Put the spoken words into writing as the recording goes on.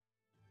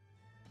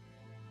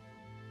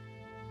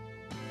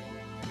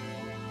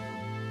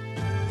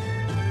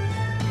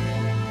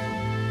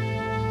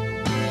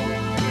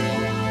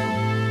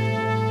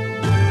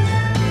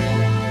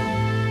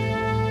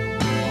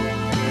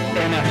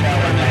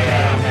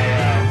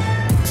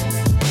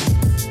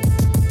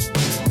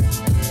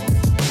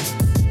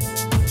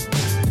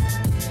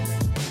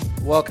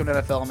Welcome to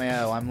NFL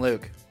Mayo. I'm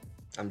Luke.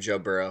 I'm Joe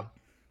Burrow.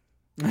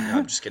 No,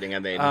 I'm just kidding.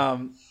 I'm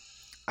Aiden.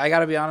 I got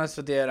to be honest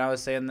with you, and I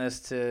was saying this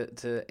to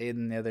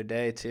Aiden the other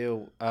day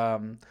too.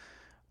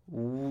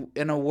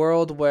 In a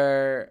world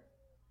where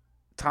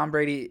Tom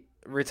Brady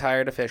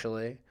retired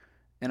officially,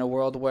 in a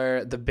world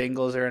where the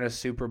Bengals are in a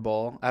Super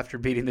Bowl after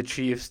beating the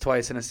Chiefs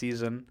twice in a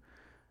season,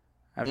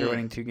 after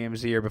winning 2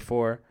 games the year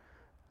before,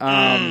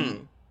 it's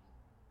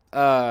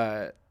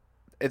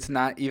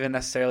not even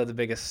necessarily the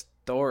biggest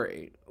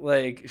story.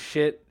 Like,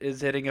 shit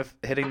is hitting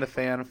the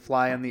fan,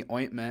 fly in the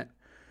ointment.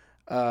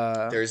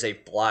 There's a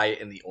fly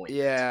in the ointment.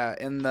 Yeah,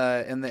 in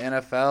the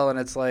NFL, and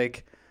it's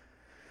like,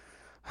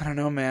 I don't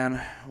know,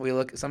 man.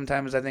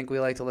 Sometimes I think we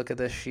like to look at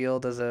this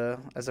shield as a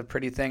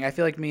pretty thing. I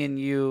feel like me and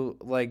you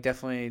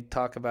definitely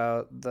talk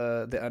about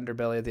the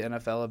underbelly of the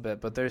NFL a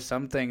bit, but there's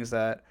some things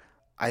that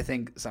I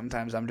think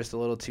sometimes I'm just a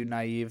little too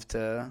naive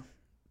to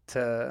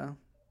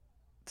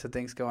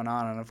things going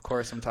on. And of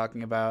course, I'm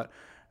talking about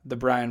the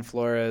Brian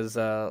Flores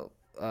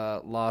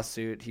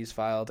lawsuit he's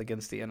filed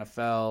against the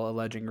NFL,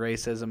 alleging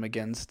racism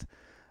against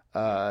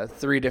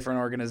 3 different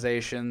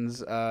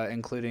organizations,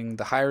 including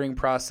the hiring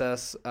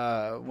process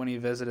when he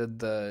visited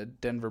the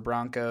Denver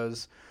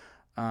Broncos,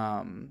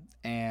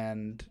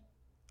 and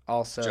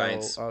also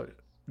Giants.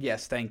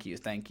 Yes, thank you.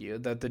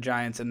 That the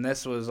Giants, and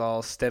this was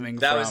all stemming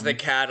that from... was the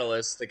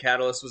catalyst. The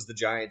catalyst was the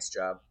Giants'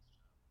 job.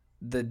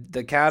 The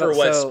catalyst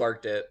for what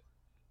sparked it.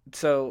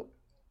 So,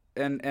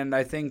 and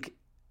I think,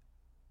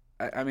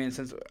 I mean,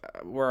 since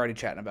we're already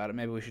chatting about it,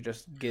 maybe we should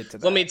just get to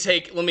that. Let me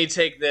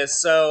take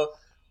this. So,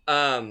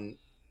 Brian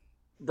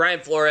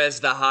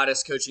Flores, the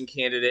hottest coaching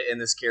candidate in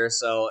this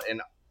carousel,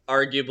 and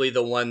arguably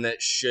the one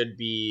that should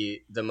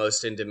be the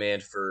most in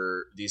demand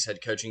for these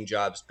head coaching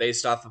jobs,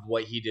 based off of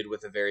what he did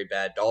with a very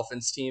bad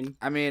Dolphins team.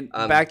 I mean,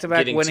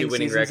 back-to-back winning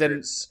seasons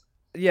records.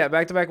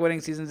 Back-to-back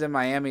winning seasons in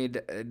Miami,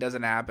 it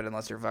doesn't happen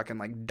unless you're fucking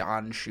like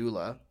Don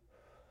Shula.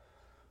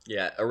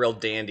 Yeah, a real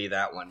dandy,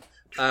 that one.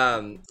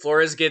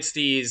 Flores gets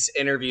these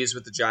interviews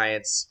with the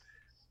Giants.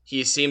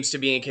 He seems to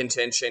be in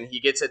contention. He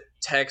gets a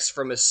text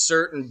from a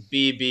certain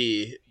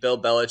BB, Bill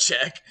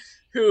Belichick,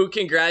 who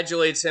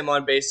congratulates him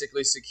on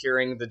basically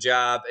securing the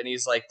job. And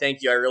he's like,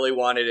 thank you, I really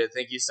wanted it.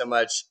 Thank you so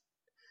much.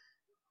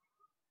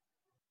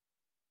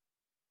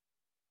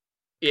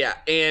 Yeah,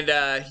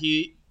 and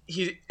he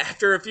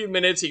after a few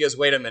minutes, he goes,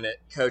 wait a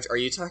minute, coach, are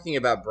you talking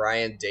about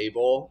Brian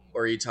Daboll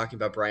or are you talking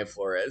about Brian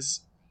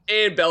Flores?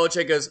 And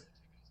Belichick goes,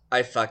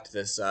 I fucked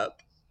this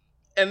up.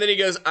 And then he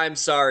goes, I'm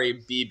sorry,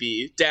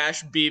 BB.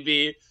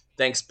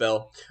 Thanks,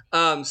 Bill.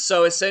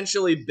 So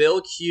essentially,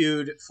 Bill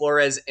cued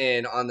Flores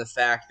in on the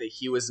fact that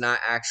he was not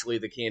actually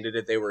the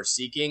candidate they were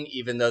seeking,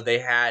 even though they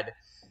had,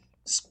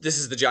 this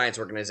is the Giants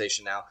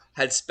organization now,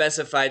 had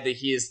specified that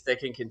he is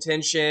thick in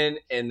contention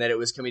and that it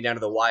was coming down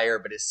to the wire,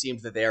 but it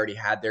seemed that they already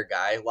had their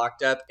guy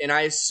locked up. And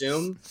I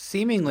assume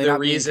seemingly not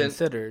being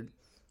considered.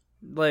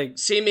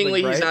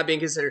 Seemingly he's not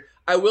being considered.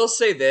 I will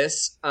say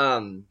this,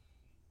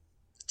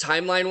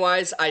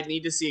 timeline-wise, I'd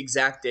need to see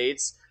exact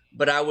dates,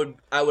 but I would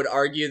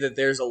argue that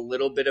there's a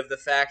little bit of the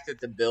fact that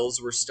the Bills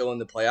were still in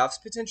the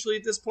playoffs potentially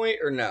at this point,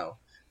 or no.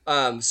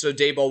 So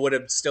Daboll would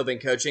have still been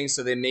coaching,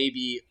 so they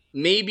maybe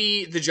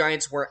the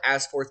Giants weren't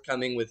as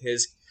forthcoming with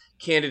his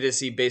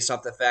candidacy based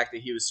off the fact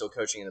that he was still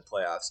coaching in the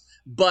playoffs.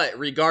 But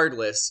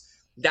regardless,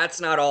 that's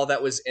not all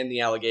that was in the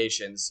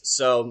allegations.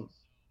 So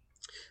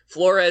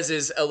Flores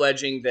is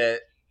alleging that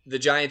the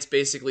Giants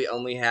basically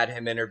only had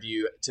him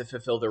interview to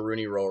fulfill the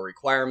Rooney Rule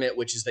requirement,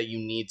 which is that you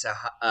need to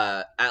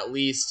at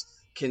least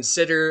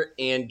consider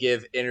and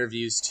give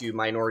interviews to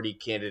minority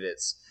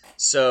candidates.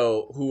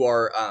 So who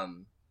are,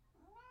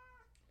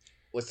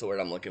 what's the word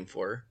I'm looking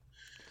for?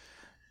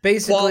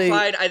 Basically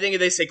qualified. I think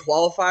they say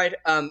qualified.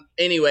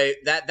 Anyway,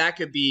 that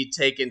could be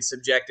taken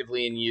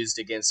subjectively and used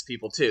against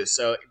people too.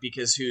 So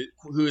because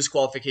whose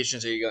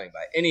qualifications are you going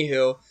by?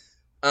 Anywho,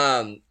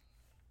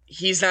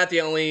 he's not the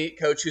only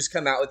coach who's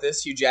come out with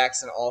this. Hugh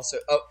Jackson also.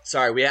 Oh,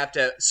 sorry. We have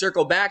to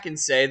circle back and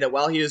say that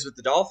while he was with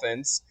the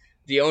Dolphins,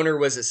 the owner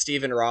was a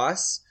Stephen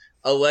Ross,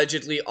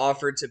 allegedly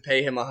offered to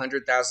pay him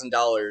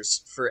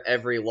 $100,000 for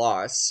every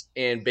loss,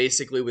 and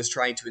basically was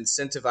trying to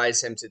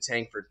incentivize him to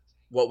tank for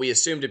what we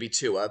assume to be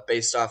Tua,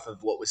 based off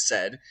of what was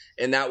said,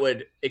 and that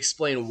would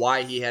explain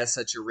why he has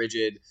such a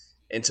rigid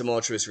and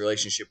tumultuous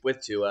relationship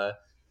with Tua.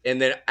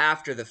 And then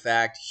after the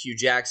fact, Hugh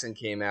Jackson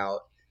came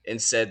out and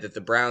said that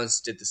the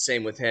Browns did the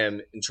same with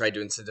him and tried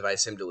to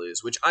incentivize him to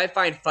lose, which I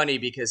find funny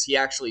because he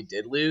actually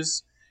did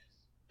lose.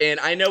 And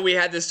I know we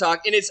had this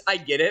talk, and I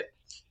get it,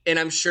 and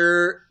I'm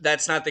sure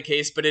that's not the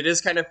case, but it is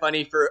kind of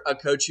funny for a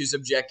coach who's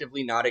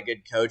objectively not a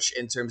good coach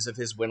in terms of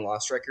his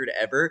win-loss record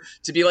ever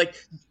to be like,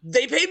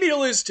 they paid me to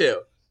lose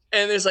too.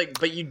 And there's like,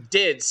 but you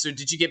did. So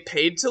did you get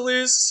paid to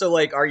lose? So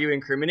like, are you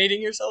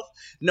incriminating yourself?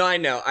 No, I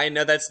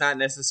know that's not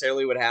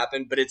necessarily what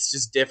happened, but it's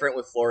just different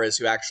with Flores,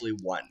 who actually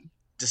won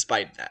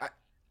despite that.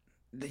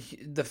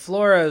 The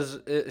Flores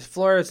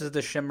is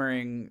the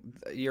shimmering.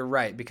 You're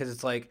right, because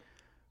it's like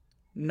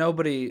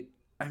nobody.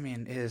 I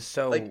mean, it is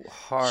so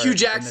hard. Hugh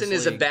Jackson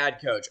is a bad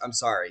coach. I'm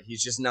sorry,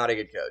 he's just not a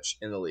good coach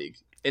in the league.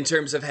 in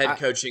terms of head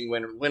coaching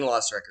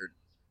win-loss record.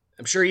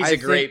 I'm sure he's a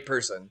great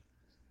person.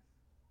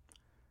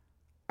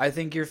 I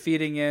think you're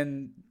feeding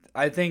in.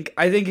 I think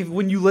if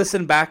when you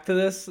listen back to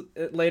this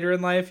later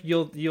in life,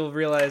 you'll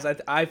realize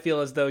I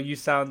feel as though you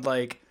sound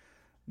like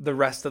the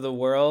rest of the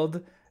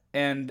world,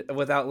 and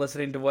without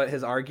listening to what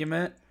his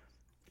argument.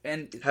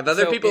 And have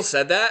other people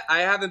said that? I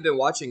haven't been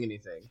watching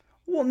anything.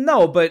 Well,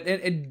 no, but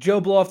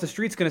Joe Blow off the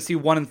street's going to see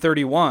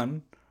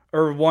 1-31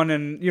 or 1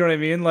 and you know what I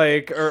mean,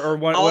 like or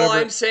 1. All whatever.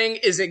 I'm saying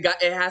is it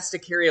has to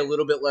carry a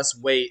little bit less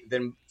weight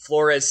than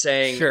Flores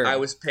saying sure. I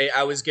was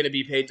going to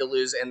be paid to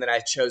lose and then I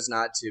chose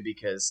not to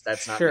because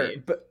that's not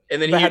me.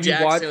 And then Hugh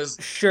Jackson was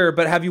sure.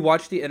 But have you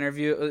watched the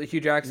interview?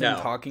 Hugh Jackson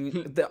talking.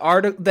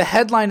 The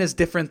headline is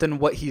different than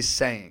what he's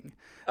saying.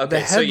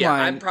 Okay, so yeah,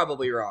 I'm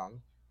probably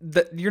wrong.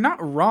 You're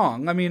not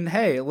wrong. I mean,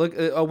 hey, look,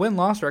 a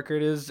win-loss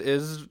record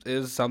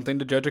is something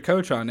to judge a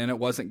coach on, and it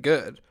wasn't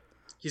good.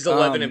 He's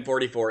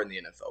 11-44 in the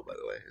NFL, by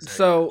the way.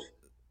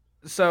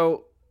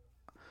 So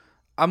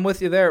I'm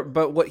with you there.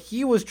 But what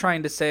he was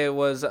trying to say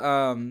was,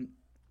 I'm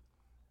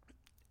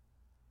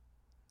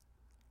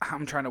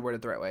trying to word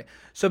it the right way.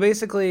 So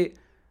basically,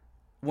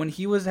 when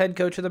he was head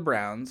coach of the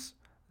Browns,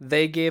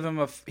 they gave him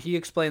he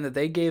explained that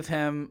they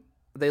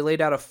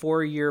laid out a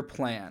 4-year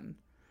plan.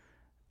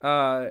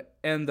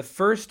 And the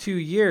first 2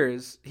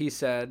 years, he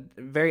said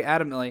very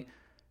adamantly,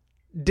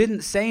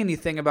 didn't say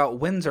anything about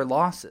wins or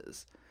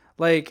losses.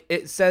 Like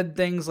it said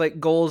things like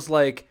goals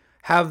like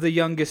have the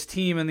youngest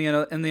team in the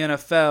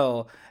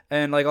NFL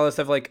and like all this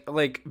stuff.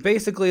 Like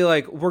basically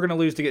like we're gonna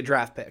lose to get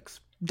draft picks.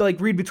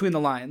 Like read between the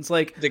lines.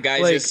 Like the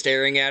guy's just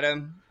staring at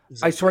him.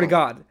 I swear to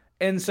God.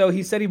 And so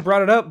he said he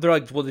brought it up. They're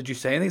like, well, did you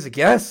say anything? He's like,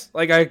 yes.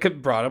 Like I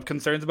brought up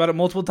concerns about it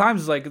multiple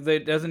times. It's like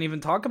it doesn't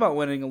even talk about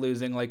winning and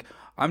losing. Like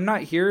I'm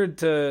not here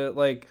to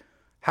like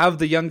have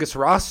the youngest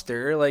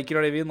roster. Like you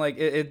know what I mean? Like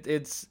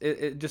it's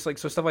just like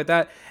so stuff like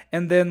that.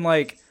 And then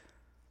like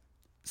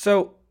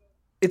so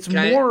it's can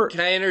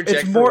I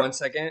interject for 1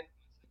 second?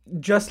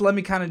 Just let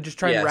me kind of just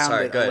try and round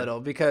it a little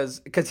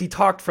because he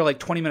talked for like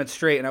 20 minutes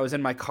straight and I was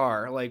in my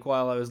car like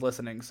while I was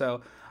listening.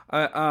 So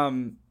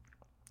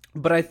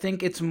but I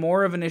think it's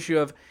more of an issue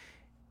of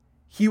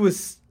he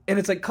was, and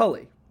it's like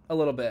Cully a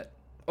little bit.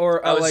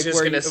 Or I was like just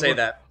going to say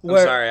that. I'm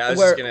sorry. I was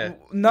just going to.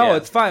 No,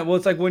 it's fine. Well,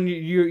 it's like when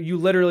you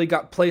literally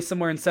got placed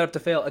somewhere and set up to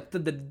fail. Like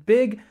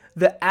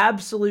the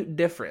absolute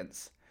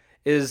difference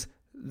is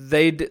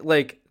they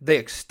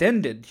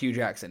extended Hugh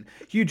Jackson.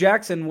 Hugh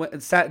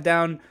Jackson sat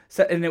down,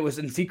 and it was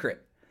in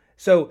secret.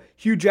 So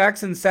Hugh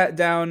Jackson sat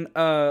down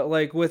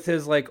like with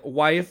his like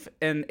wife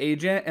and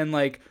agent and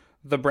like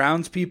the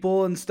Browns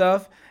people and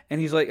stuff. And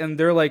he's like, and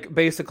they're like,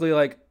 basically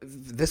like,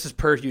 this is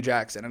per Hugh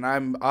Jackson. And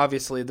I'm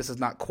obviously, this is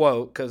not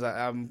quote because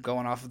I'm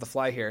going off of the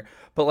fly here,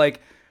 but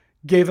like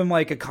gave him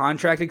like a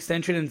contract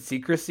extension in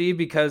secrecy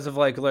because of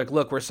like,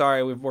 look, we're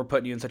sorry. We're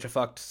putting you in such a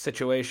fucked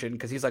situation.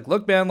 Cause he's like,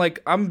 look, man,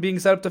 like I'm being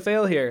set up to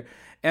fail here.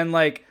 And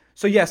like,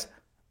 so yes,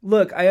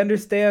 look, I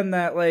understand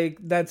that like,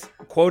 that's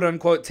quote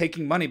unquote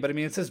taking money, but I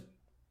mean, it's his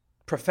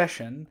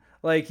profession.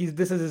 Like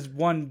this is his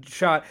one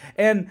shot.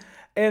 And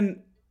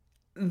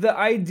the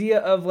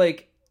idea of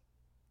like,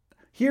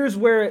 Here's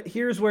where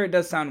it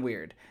does sound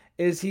weird.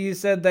 Is he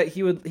said that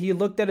he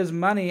looked at his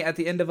money at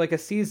the end of like a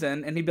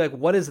season and he'd be like,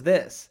 "What is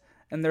this?"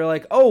 And they're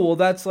like, "Oh, well,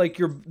 that's like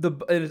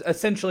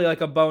essentially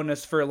like a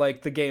bonus for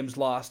like the games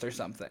lost or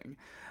something."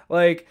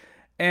 Like,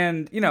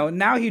 and you know,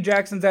 now Hugh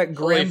Jackson's at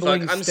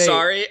Grambling State. I'm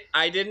sorry,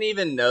 I didn't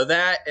even know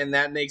that, and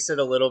that makes it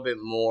a little bit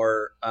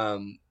more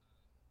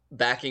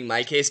backing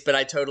my case. But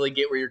I totally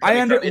get where you're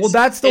coming from. Well,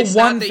 that's the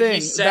one thing.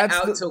 He set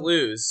out to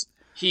lose.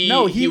 He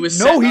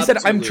said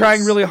I'm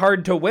trying really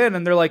hard to win,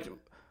 and they're like,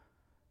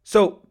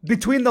 so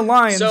between the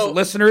lines,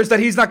 listeners, that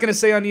he's not going to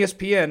say on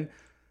ESPN.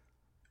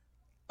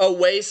 A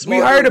way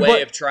smarter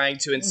way of trying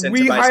to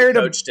incentivize a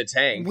coach to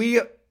tank.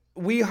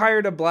 We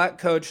hired a black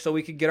coach so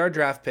we could get our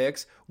draft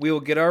picks. We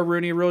will get our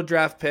Rooney Rule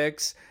draft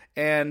picks,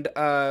 and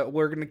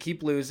we're going to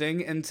keep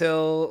losing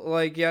until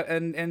like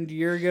and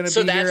you're going to.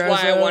 So that's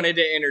why I wanted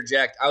to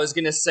interject. I was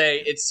going to say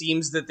it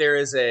seems that there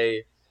is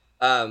a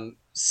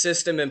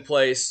system in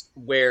place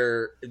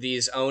where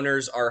these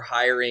owners are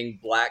hiring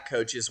black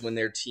coaches when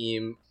their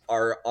teams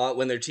are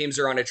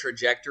on a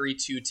trajectory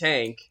to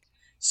tank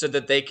so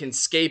that they can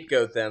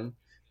scapegoat them,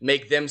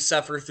 make them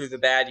suffer through the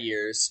bad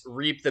years,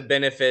 reap the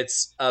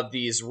benefits of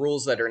these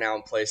rules that are now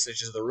in place,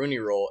 such as the Rooney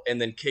Rule, and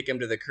then kick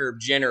them to the curb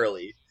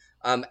generally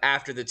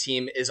after the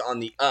team is on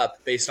the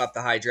up based off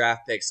the high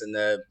draft picks and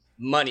the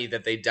money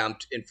that they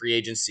dumped in free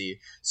agency.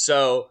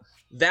 So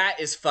that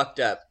is fucked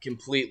up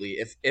completely.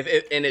 If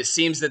and it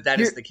seems that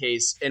is the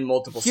case in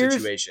multiple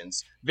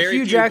situations.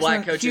 Very few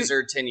black coaches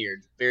are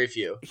tenured. Very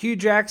few. Hugh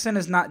Jackson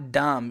is not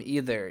dumb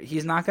either.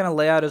 He's not going to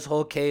lay out his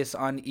whole case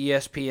on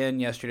ESPN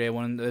yesterday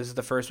when this is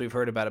the first we've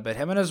heard about it. But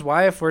him and his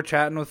wife were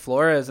chatting with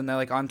Flores and they're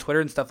like on Twitter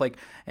and stuff like,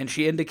 and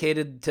she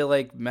indicated to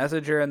like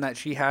message her and that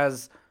she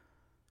has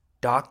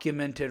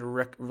documented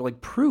like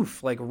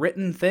proof, like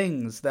written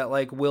things that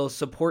like will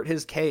support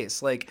his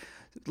case. Like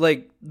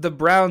the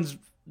Browns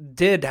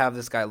did have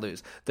this guy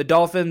lose. The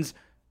Dolphins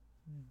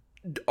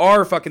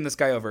are fucking this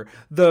guy over.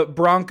 The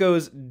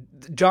Broncos,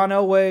 John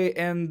Elway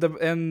and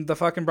the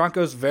fucking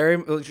Broncos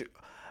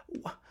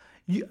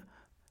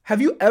have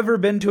you ever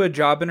been to a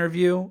job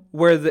interview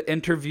where the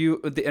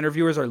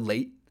interviewers are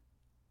late?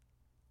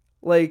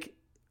 Like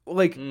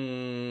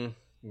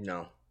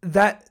No.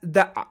 That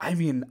I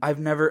mean, I've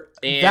never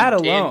And, that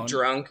alone and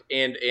drunk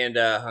and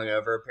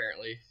hungover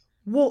apparently.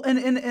 Well, and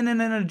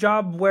in a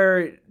job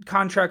where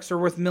contracts are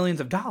worth millions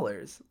of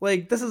dollars.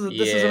 Like this is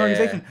an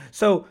organization.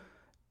 So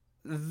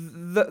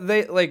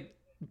they like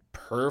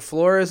per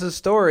Flores'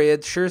 story,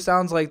 it sure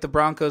sounds like the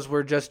Broncos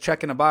were just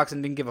checking a box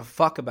and didn't give a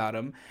fuck about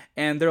him.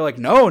 And they're like,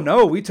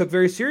 no, we took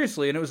very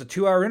seriously, and it was a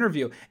 2-hour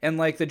interview. And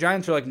like the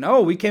Giants are like,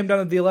 no, we came down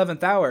to the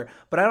 11th hour.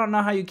 But I don't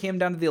know how you came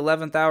down to the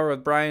 11th hour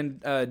with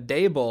Brian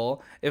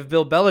Daboll if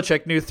Bill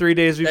Belichick knew 3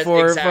 days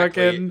before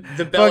fucking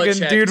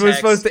dude was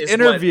supposed to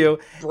interview.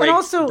 And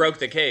also broke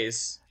the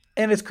case.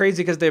 And it's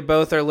crazy because they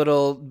both are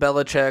little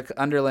Belichick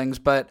underlings,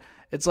 but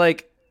it's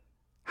like,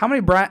 how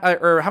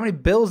many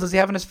Bills does he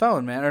have in his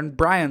phone, man? Or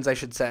Brian's, I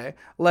should say.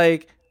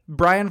 Like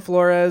Brian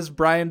Flores,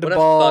 Brian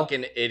Daboll. What a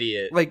fucking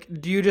idiot!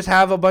 Like, do you just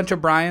have a bunch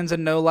of Brians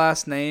and no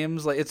last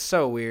names? Like, it's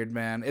so weird,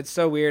 man. It's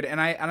so weird, and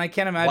I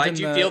can't imagine. Why'd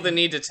you feel the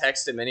need to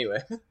text him anyway?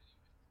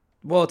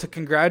 Well, to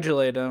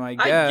congratulate him, I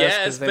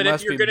guess. But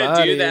if you're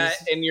gonna do that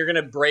and you're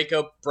gonna break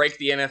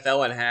the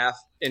NFL in half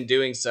in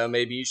doing so,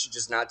 maybe you should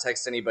just not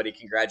text anybody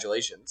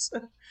congratulations.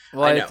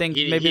 Well, I think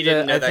he maybe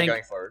didn't know that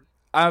going forward.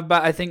 But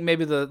I think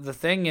maybe the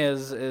thing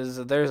is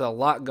there's a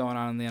lot going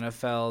on in the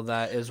NFL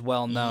that is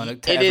well known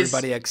to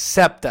everybody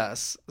except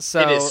us. So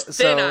it is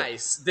thin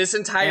ice. This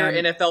entire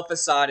NFL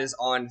facade is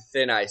on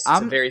thin ice.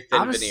 It's a very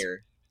thin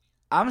veneer.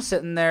 I'm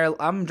sitting there.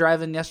 I'm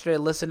driving yesterday,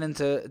 listening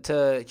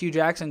to Hugh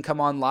Jackson come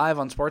on live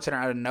on SportsCenter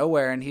out of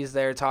nowhere, and he's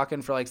there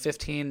talking for like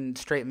 15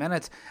 straight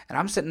minutes, and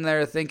I'm sitting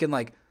there thinking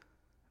like,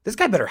 this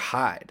guy better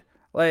hide.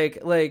 Like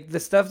the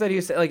stuff that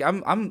he said. Like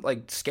I'm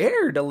like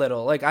scared a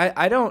little. Like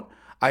I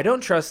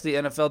don't trust the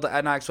NFL to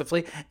act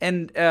swiftly,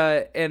 and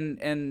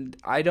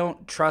I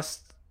don't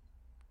trust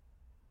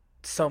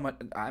so much.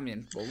 I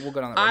mean, we'll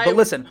go down that road. But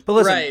listen.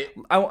 Right.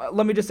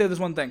 Let me just say this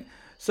one thing.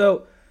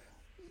 So,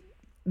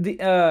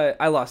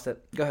 I lost it.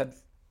 Go ahead.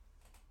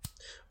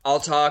 I'll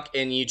talk,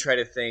 and you try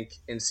to think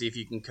and see if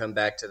you can come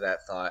back to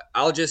that thought.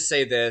 I'll just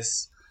say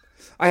this.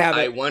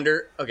 I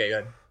wonder. Okay, go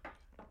ahead.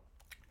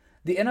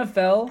 The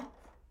NFL,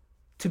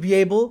 to be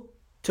able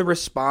to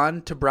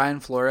respond to Brian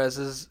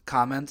Flores'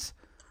 comments.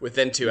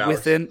 Within 2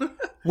 hours.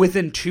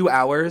 Within 2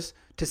 hours,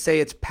 to say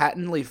it's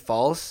patently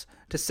false,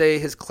 to say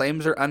his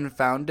claims are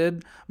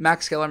unfounded.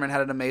 Max Kellerman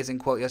had an amazing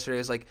quote yesterday.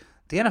 It's like,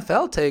 the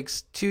NFL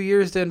takes 2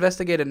 years to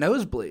investigate a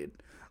nosebleed.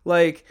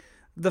 Like,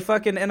 the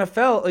fucking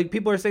NFL, like,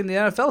 people are saying the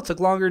NFL took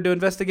longer to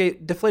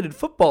investigate deflated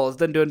footballs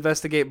than to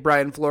investigate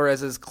Brian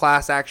Flores'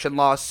 class action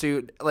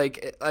lawsuit,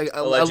 like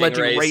alleging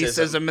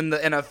racism in the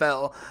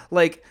NFL.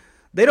 Like,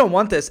 they don't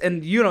want this,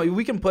 and you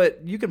can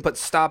put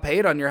stop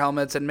hate on your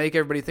helmets and make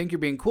everybody think you're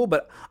being cool.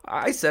 But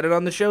I said it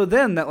on the show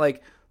then that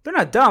like they're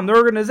not dumb, they're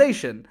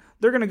organization.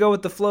 They're gonna go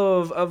with the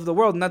flow of the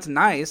world, and that's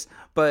nice.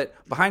 But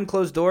behind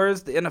closed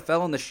doors, the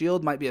NFL and the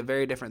Shield might be a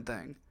very different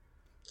thing.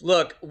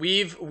 Look,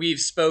 we've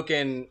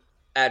spoken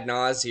ad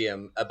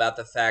nauseum about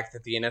the fact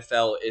that the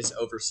NFL is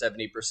over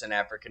 70%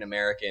 African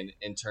American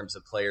in terms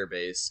of player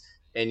base,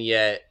 and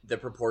yet the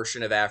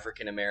proportion of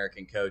African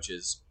American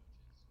coaches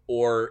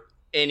or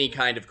any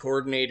kind of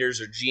coordinators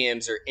or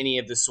GMs or any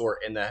of the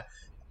sort in the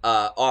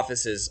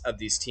offices of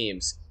these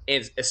teams,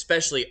 and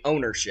especially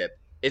ownership,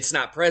 it's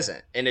not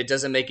present. And it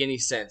doesn't make any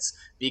sense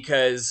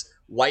because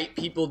white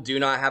people do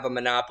not have a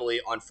monopoly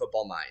on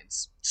football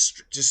minds.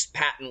 It's just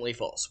patently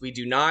false. We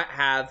do not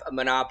have a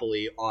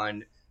monopoly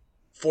on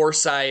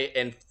foresight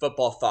and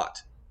football thought.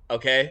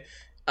 Okay?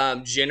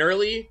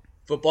 Generally,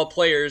 football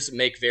players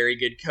make very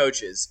good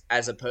coaches,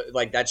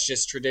 like that's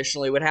just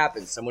traditionally what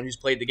happens. Someone who's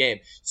played the game.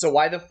 So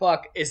why the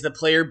fuck is the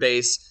player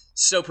base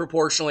so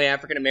proportionally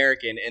African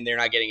American and they're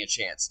not getting a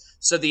chance?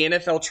 So the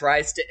NFL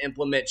tries to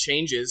implement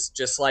changes,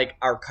 just like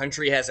our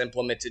country has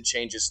implemented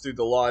changes through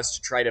the laws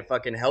to try to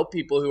fucking help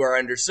people who are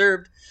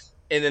underserved,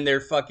 and then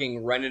they're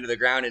fucking run into the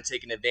ground and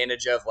taken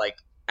advantage of, like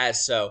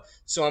as so.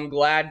 So I'm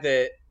glad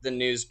that the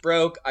news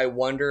broke. I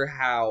wonder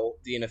how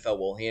the NFL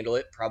will handle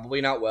it.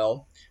 Probably not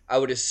well. I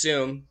would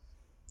assume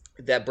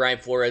that Brian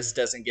Flores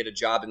doesn't get a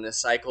job in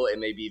this cycle, and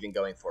maybe even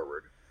going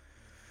forward.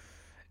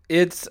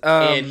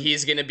 And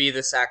he's going to be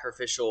the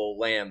sacrificial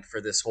lamb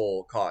for this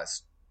whole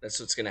cause. That's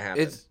what's going to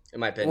happen, in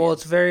my opinion. Well,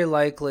 it's very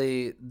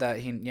likely that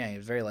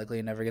he's very likely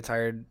he never gets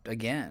hired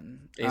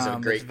again. He's a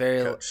great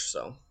coach,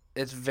 so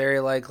it's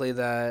very likely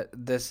that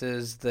this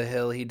is the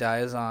hill he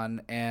dies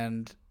on.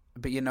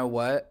 But you know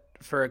what?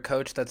 For a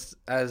coach that's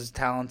as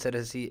talented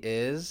as he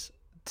is,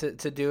 to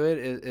do it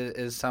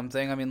is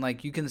something. I mean,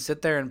 like, you can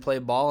sit there and play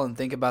ball and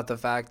think about the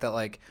fact that,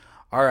 like,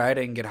 all right,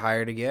 I can get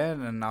hired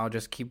again and I'll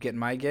just keep getting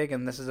my gig,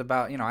 and this is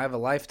about, I have a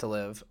life to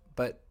live.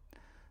 But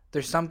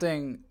there's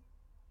something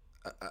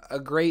a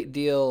great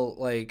deal,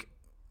 like,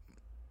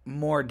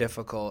 more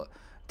difficult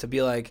to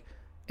be like,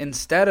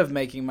 instead of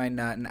making my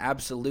nut and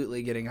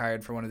absolutely getting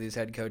hired for one of these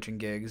head coaching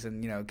gigs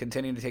and,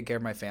 continuing to take care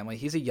of my family.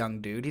 He's a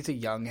young dude. He's a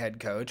young head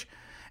coach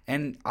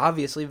and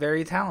obviously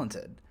very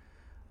talented.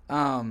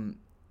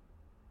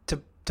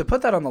 To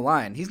put that on the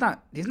line, he's not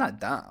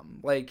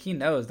dumb. Like, he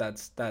knows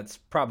that's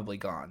probably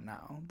gone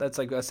now. That's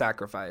like a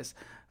sacrifice.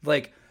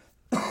 Like,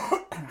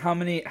 how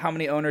many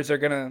owners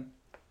and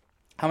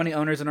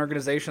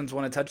organizations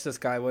want to touch this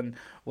guy when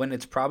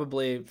it's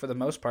probably, for the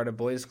most part, a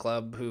boys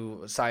club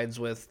who sides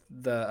with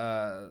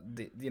the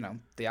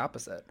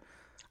opposite.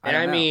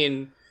 I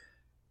mean,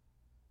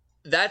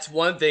 that's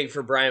one thing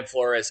for Brian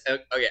Flores.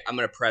 Okay, I'm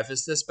going to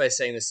preface this by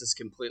saying this is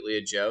completely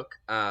a joke.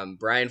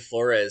 Brian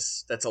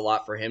Flores, that's a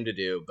lot for him to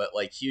do, but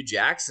like Hugh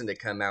Jackson to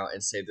come out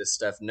and say this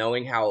stuff,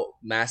 knowing how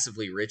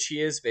massively rich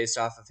he is based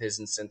off of his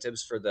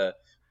incentives for the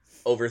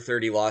over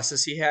 30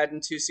 losses he had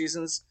in 2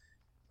 seasons.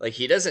 Like,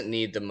 he doesn't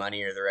need the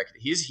money or the record.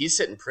 He's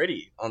sitting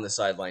pretty on the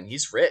sideline.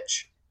 He's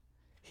rich.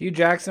 Hugh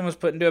Jackson was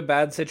put into a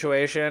bad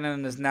situation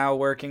and is now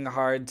working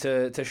hard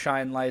to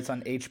shine lights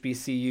on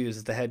HBCUs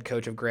as the head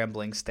coach of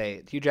Grambling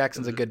State. Hugh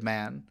Jackson's a good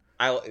man.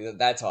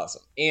 That's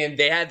awesome. And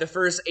they had the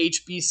first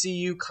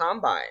HBCU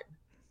combine.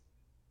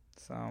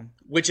 So,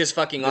 which is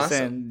fucking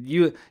awesome.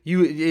 You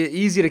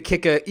easy to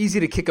kick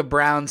a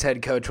Browns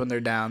head coach when they're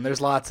down.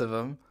 There's lots of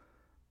them.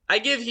 I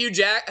give Hugh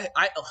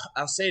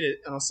I'll say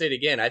it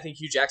again. I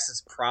think Hugh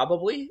Jackson's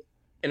probably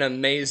an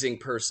amazing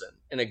person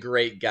and a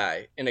great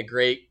guy and a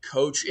great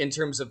coach in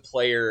terms of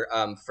player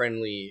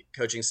friendly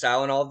coaching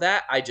style and all of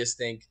that. I just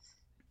think,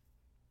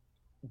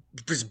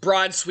 just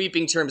broad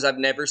sweeping terms, I've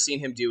never seen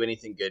him do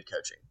anything good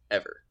coaching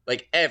ever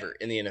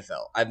in the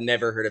NFL. I've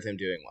never heard of him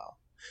doing well,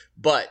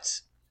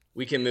 but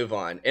we can move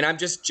on. And I'm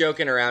just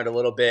joking around a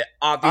little bit.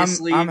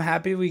 Obviously, I'm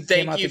happy we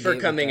came out thank you for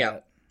coming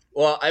out.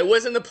 Well, I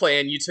wasn't the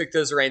plan. You took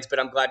those reins, but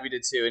I'm glad we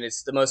did too. And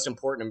it's the most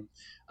important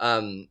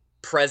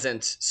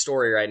present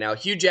story right now.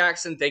 Hugh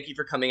Jackson, thank you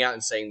for coming out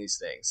and saying these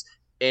things.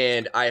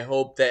 And I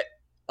hope that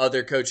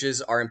other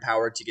coaches are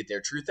empowered to get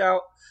their truth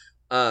out.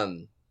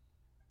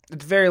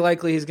 It's very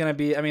likely he's going to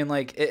be,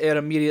 it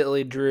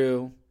immediately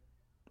drew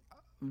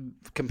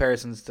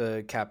comparisons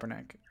to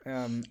Kaepernick.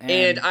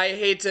 And I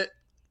hate to,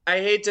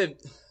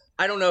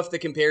 I don't know if the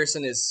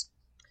comparison is,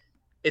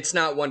 it's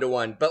not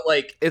 1-to-1, but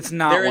like it's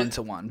not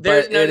 1-to-1.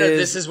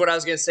 This is what I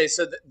was going to say.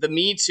 So the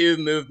Me Too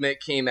movement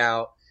came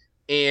out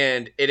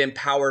and it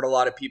empowered a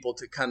lot of people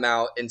to come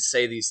out and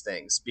say these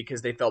things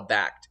because they felt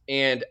backed.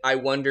 And I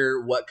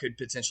wonder what could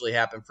potentially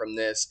happen from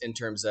this in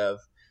terms of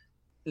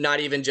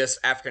not even just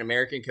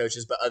African-American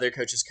coaches, but other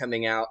coaches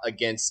coming out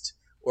against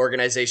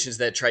organizations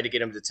that tried to get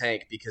them to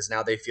tank because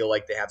now they feel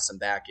like they have some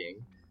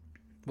backing.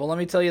 Well, let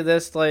me tell you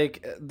this,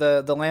 like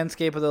the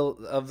landscape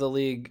of the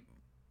league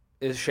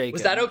is shaken.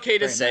 Was that okay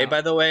to say, now.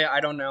 By the way? I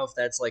don't know if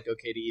that's like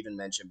okay to even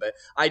mention, but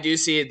I do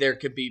see there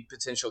could be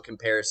potential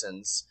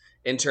comparisons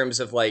in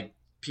terms of like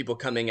people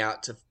coming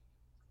out to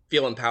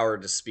feel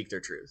empowered to speak their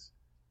truth.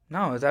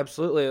 No, it's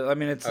absolutely.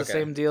 It's the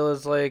same deal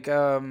as like,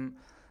 when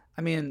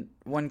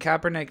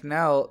Kaepernick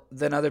knelt,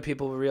 then other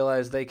people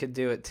realized they could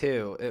do it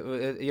too.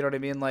 You know what I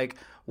mean? Like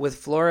with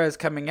Flores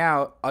coming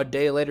out a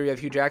day later, you have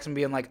Hugh Jackson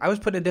being like, I was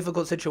put in a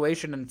difficult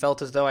situation and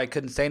felt as though I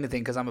couldn't say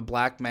anything because I'm a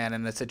black man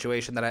in a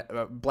situation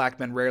that black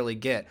men rarely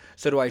get.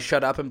 So do I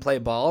shut up and play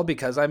ball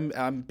because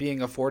I'm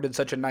being afforded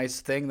such a nice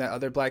thing that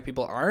other black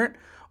people aren't?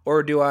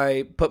 Or do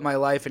I put my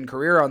life and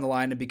career on the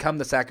line and become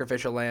the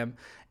sacrificial lamb?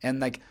 And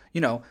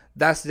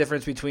that's the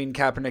difference between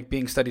Kaepernick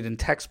being studied in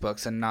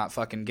textbooks and not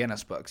fucking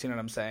Guinness books. You know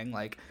what I'm saying?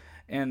 Like,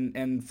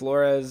 and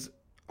Flores,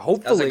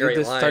 hopefully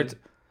this starts.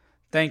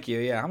 Thank you.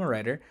 Yeah, I'm a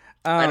writer.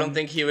 I don't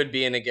think he would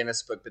be in a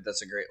Guinness book, but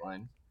that's a great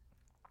line.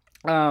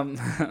 I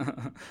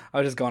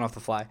was just going off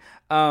the fly.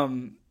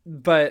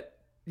 But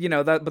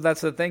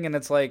that's the thing. And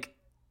it's like,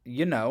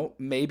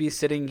 maybe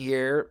sitting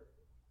here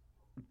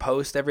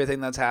post everything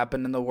that's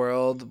happened in the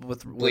world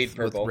with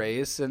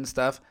race and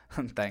stuff.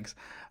 Thanks.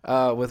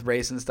 With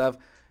race and stuff.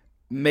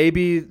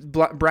 Maybe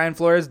Brian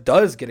Flores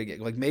does get a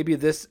gig. Like maybe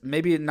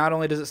not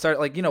only does it start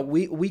like,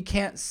 we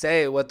can't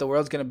say what the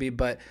world's going to be,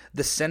 but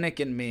the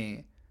cynic in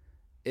me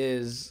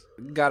is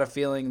got a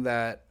feeling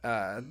that,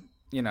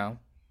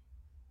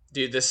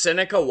 dude, the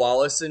Seneca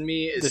Wallace in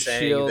me is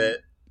saying that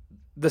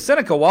the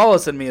Seneca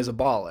Wallace in me is a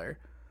baller.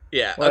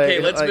 Yeah.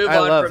 Okay. Let's move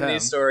on from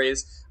these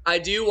stories. I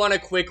do want to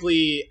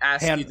quickly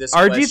ask you this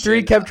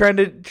RG3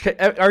 question.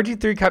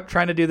 kept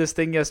trying to do this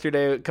thing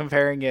yesterday,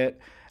 comparing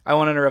it. I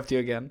won't interrupt you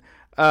again.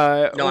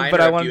 I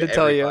wanted to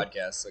tell you.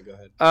 Podcast, so go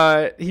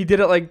ahead. He did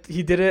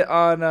it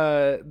on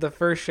the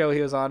first show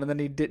he was on, and then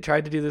he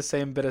tried to do the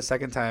same bit a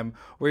second time,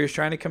 where he was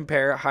trying to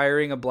compare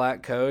hiring a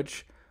black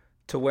coach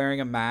to wearing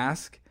a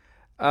mask.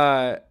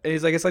 And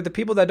he's like, it's like the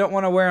people that don't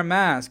want to wear a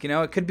mask.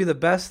 It could be the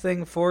best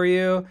thing for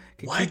you.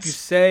 It can keep you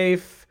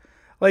safe.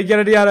 Like,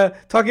 yada,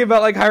 talking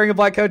about, like, hiring a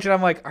black coach, and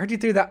I'm like,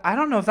 RG3, that I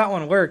don't know if that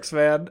one works,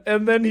 man.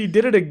 And then he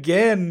did it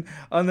again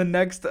on the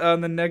next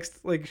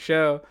like,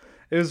 show.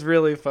 It was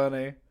really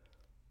funny.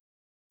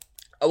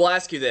 I will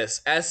ask you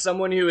this. As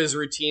someone who has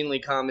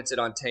routinely commented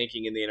on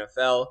tanking in the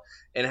NFL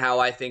and how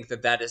I think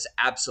that is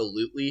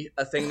absolutely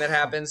a thing that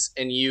happens,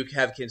 and you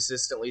have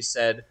consistently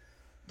said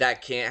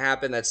that can't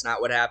happen, that's not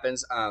what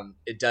happens,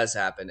 it does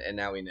happen, and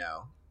now we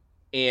know.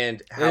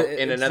 And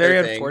it's another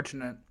very thing,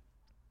 unfortunate.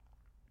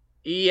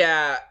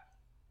 Yeah.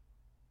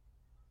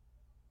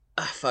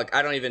 Fuck,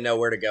 I don't even know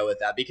where to go with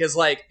that because,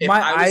 like, if my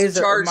I was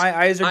in charge, my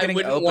eyes are I getting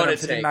wouldn't open. want I'm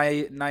to such a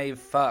tank. naive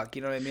fuck.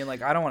 You know what I mean?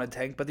 Like, I don't want to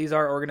tank, but these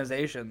are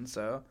organizations,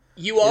 so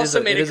You also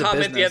it made a is a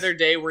comment the business. other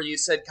day where you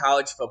said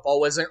college football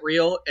wasn't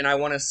real, and I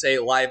want to say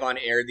live on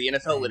air, the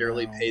NFL I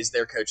literally know. pays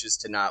their coaches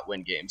to not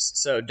win games.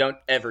 So don't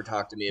ever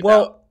talk to me about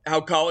Well,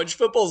 how college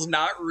football's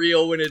not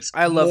real when it's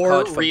I love more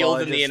college football. real I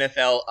than the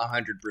NFL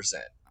 100%.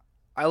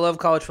 I love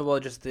college football.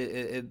 Just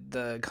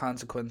the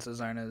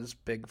consequences aren't as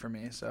big for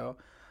me, so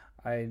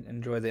I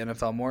enjoy the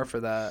NFL more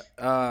for that.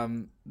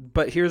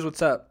 But here's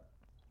what's up.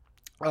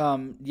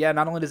 Yeah,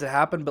 not only does it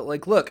happen, but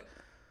like, look,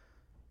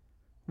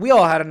 we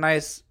all had a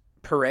nice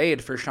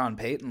parade for Sean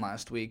Payton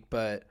last week,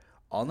 but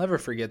I'll never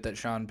forget that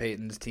Sean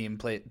Payton's team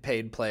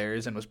paid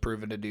players and was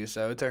proven to do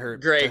so to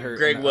hurt Greg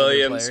other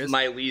Williams, players.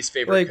 my least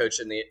favorite Like- coach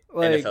in the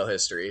like- NFL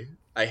history.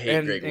 I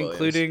hate Greg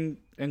Williams.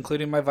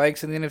 including my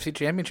Vikes in the NFC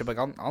Championship. Like,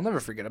 I'll never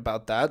forget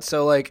about that.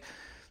 So like,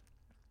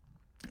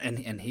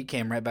 and he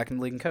came right back in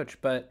the league and coach,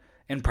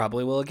 and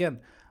probably will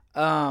again.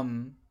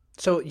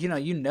 So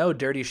you know,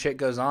 dirty shit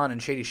goes on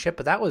and shady shit,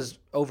 but that was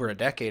over a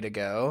decade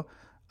ago.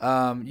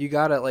 You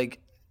gotta like,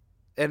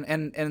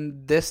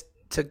 and this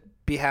to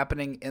be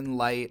happening in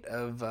light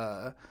of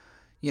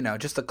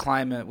just the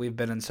climate we've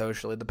been in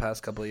socially the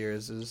past couple of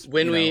years is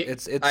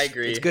I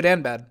agree. It's good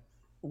and bad.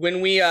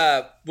 When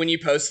you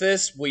post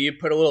this, will you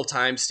put a little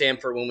timestamp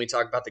for when we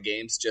talk about the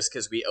games? Just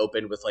because we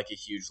opened with like a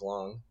huge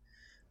long,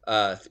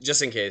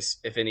 just in case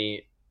if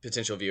any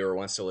potential viewer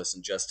wants to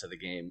listen just to the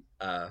game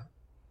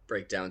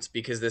breakdowns,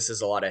 because this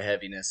is a lot of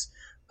heaviness.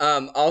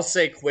 I'll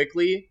say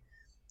quickly,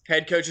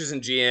 head coaches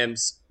and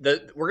GMs,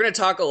 we're going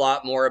to talk a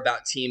lot more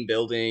about team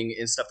building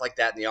and stuff like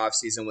that in the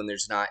offseason when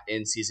there's not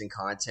in-season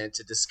content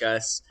to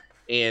discuss,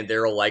 and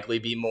there will likely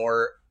be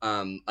more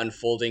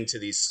unfolding to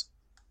these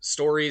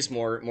stories,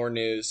 more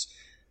news.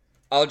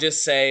 I'll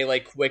just say,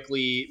 like,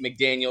 quickly,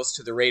 McDaniels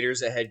to the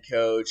Raiders, a head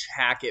coach.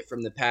 Hackett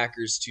from the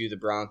Packers to the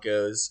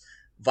Broncos.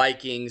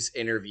 Vikings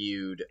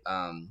interviewed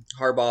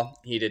Harbaugh.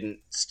 He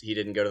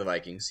didn't go to the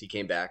Vikings. He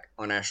came back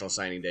on National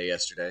Signing Day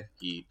yesterday.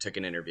 He took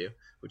an interview,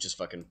 which is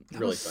fucking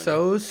really funny.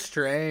 So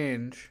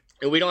strange.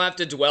 And we don't have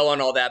to dwell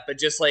on all that, but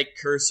just like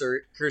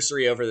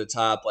cursory over the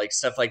top, like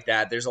stuff like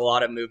that. There's a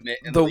lot of movement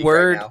in the league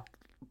right now.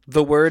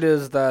 The word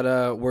is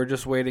that we're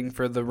just waiting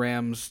for the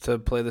Rams to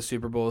play the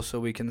Super Bowl so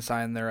we can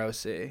sign their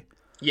OC.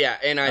 Yeah,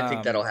 and I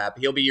think that'll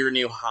happen. He'll be your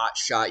new hot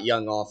shot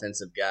young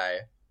offensive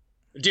guy.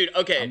 Dude,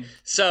 okay.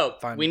 So,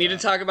 we need to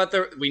talk about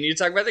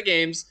the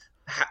games,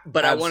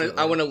 but Absolutely.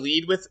 I want to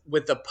lead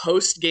with the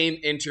post-game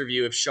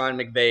interview of Sean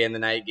McVay in the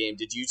night game.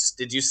 Did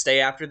you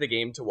stay after the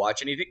game to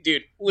watch anything?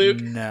 Dude,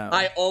 Luke, No.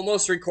 I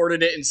almost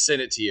recorded it and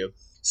sent it to you.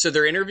 So,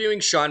 they're interviewing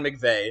Sean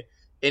McVay.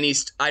 And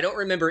I don't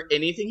remember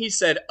anything he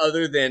said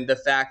other than the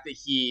fact that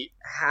he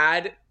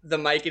had the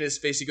mic in his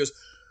face. He goes,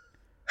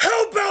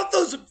 "How about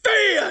those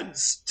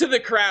fans?" to the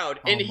crowd.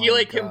 And he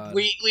my God.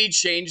 completely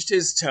changed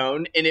his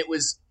tone. And it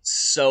was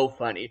so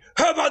funny.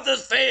 "How about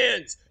those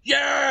fans?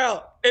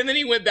 Yeah." And then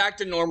he went back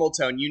to normal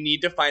tone. You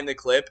need to find the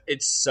clip.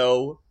 It's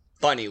so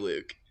funny,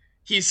 Luke.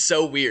 He's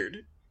so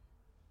weird.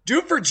 Do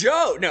it for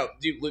Joe. No,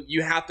 dude, Luke,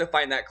 you have to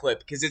find that clip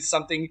because it's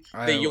something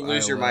that you'll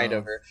lose your mind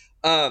over.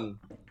 All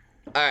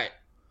right.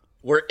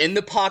 We're in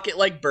the pocket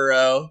like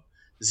Burrow.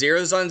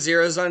 Zeros on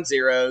zeros on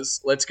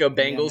zeros. Let's go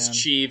Bengals, man.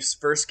 Chiefs.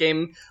 First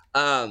game.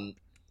 The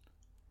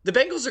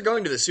Bengals are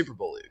going to the Super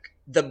Bowl, Luke.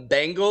 The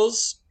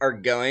Bengals are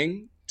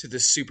going to the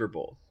Super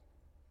Bowl.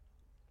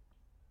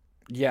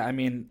 Yeah, I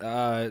mean,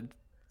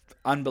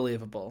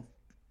 unbelievable.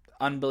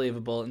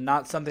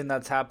 Not something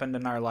that's happened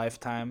in our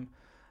lifetime.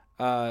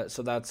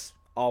 So that's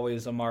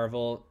always a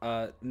marvel.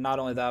 Not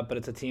only that, but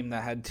it's a team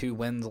that had 2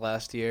 wins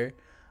last year,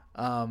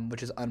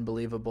 which is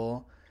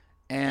unbelievable.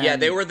 And Yeah,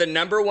 they were the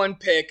number 1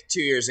 pick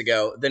 2 years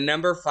ago, the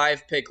number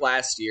 5 pick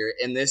last year,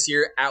 and this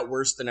year, at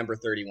worst, the number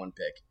 31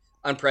 pick.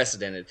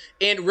 Unprecedented.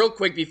 And real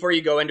quick, before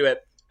you go into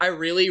it, I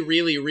really,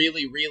 really,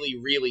 really, really,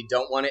 really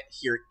don't want to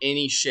hear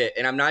any shit.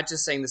 And I'm not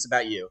just saying this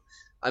about you.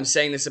 I'm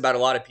saying this about a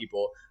lot of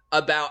people,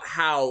 about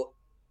how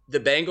the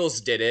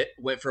Bengals did it,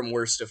 went from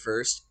worst to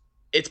first.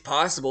 It's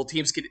possible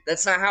teams could.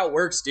 That's not how it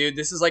works, dude.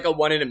 This is like a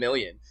 1 in a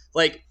million.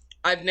 Like,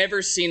 I've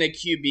never seen a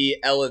QB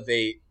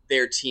elevate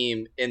their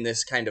team in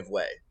this kind of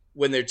way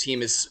when their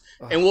team is,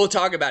 and we'll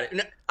talk about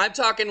it. I'm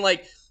talking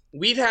like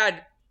we've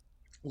had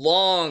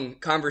long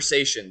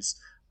conversations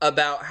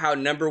about how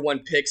number 1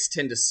 picks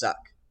tend to suck.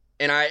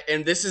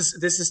 And this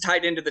is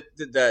tied into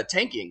the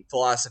tanking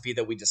philosophy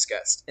that we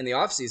discussed in the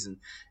offseason.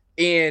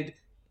 And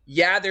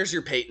yeah, there's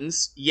your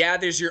Paytons. Yeah,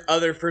 there's your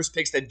other first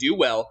picks that do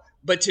well.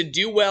 But to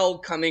do well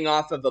coming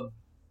off of a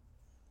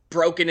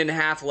broken in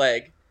half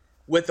leg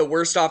with the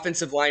worst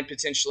offensive line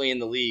potentially in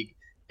the league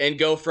and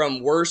go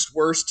from worst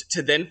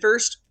to then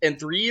first in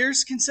 3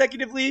 years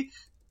consecutively,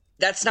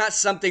 that's not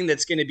something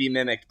that's going to be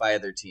mimicked by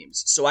other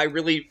teams. So I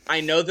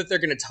know that they're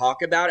going to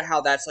talk about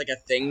how that's like a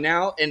thing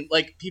now, and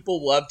like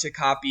people love to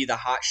copy the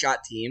hot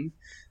shot team.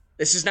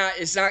 It's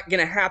not going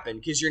to happen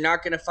because you're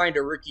not going to find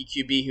a rookie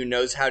QB who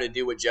knows how to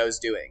do what Joe's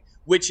doing,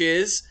 which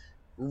is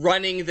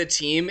running the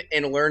team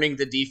and learning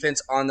the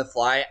defense on the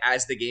fly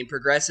as the game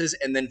progresses,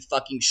 and then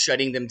fucking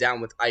shutting them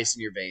down with ice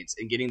in your veins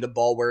and getting the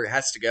ball where it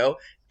has to go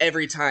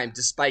every time,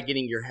 despite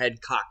getting your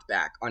head cocked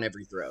back on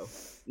every throw.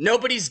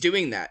 Nobody's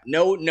doing that.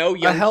 No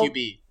young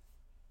QB.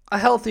 A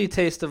healthy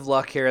taste of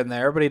luck here and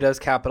there, but he does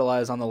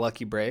capitalize on the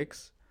lucky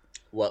breaks.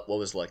 What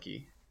was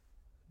lucky?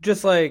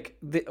 Just like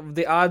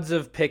the odds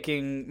of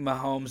picking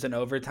Mahomes in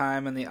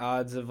overtime and the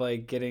odds of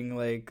like getting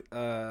like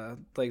I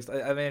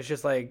mean it's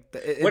just like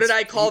what did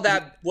I call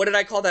that? What did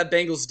I call that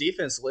Bengals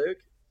defense, Luke?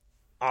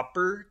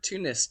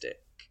 Opportunistic.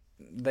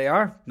 They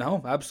are.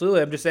 No,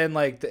 absolutely. I'm just saying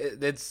like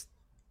this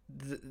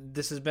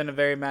has been a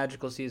very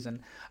magical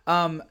season.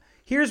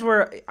 Here's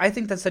where I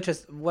think that's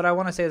what I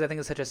want to say is I think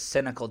it's such a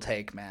cynical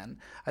take, man.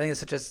 I think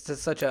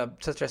it's such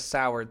a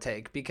sour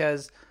take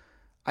because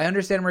I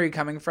understand where you're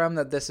coming from.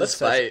 That this is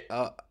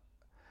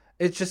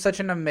it's just such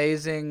an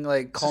amazing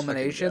like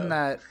culmination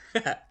that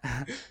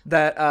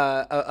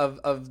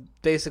of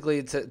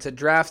basically to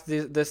draft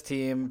this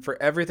team,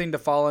 for everything to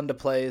fall into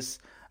place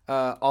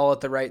all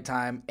at the right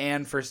time,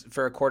 and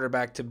for a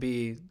quarterback to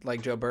be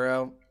like Joe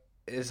Burrow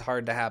is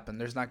hard to happen.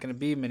 There's not going to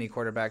be many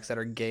quarterbacks that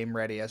are game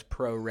ready, as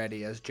pro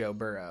ready as Joe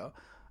Burrow.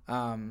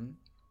 I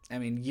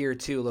mean, year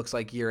 2 looks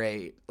like year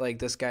 8. Like,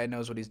 this guy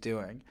knows what he's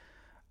doing.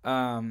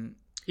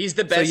 He's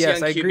the best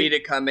young QB to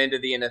come into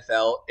the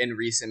NFL in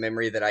recent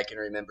memory that I can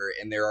remember,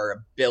 and there are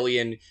a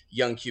billion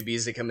young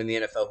QBs that come in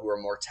the NFL who are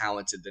more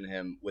talented than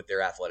him with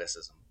their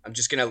athleticism. I'm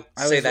just gonna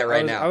say that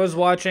right now. I was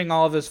watching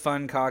all of his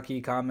fun,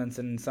 cocky comments,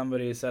 and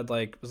somebody said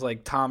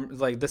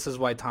this is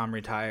why Tom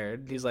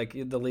retired. He's like,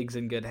 the league's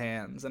in good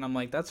hands, and I'm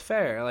like, that's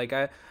fair. Like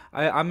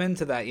I'm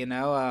into that, you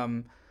know.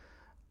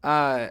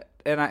 And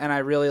I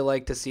really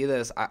like to see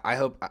this. I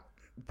hope.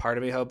 Part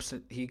of me hopes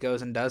he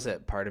goes and does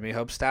it. Part of me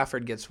hopes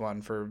Stafford gets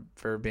one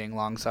for being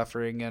long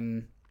suffering.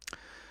 And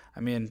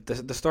I mean, the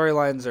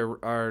storylines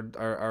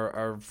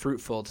are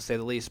fruitful to say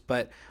the least.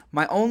 But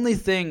my only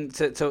thing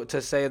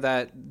to say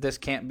that this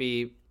can't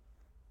be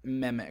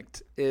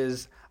mimicked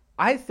is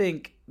I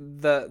think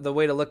the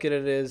way to look at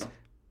it is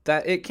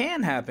that it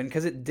can happen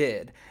because it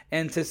did.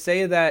 And to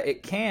say that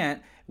it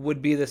can't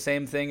would be the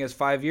same thing as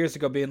 5 years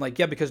ago being like,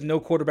 yeah, because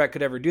no quarterback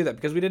could ever do that,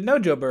 because we didn't know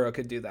Joe Burrow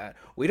could do that.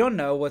 We don't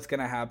know what's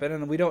going to happen,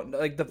 and we don't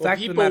like the fact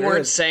people of the matter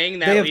weren't is, saying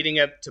that leading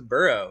up to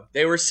Burrow.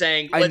 They were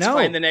saying, let's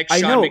find the next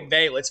Sean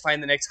McVay, let's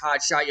find the next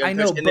hot shot young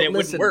person, and then it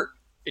wouldn't work.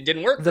 It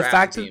didn't work for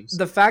half the teams.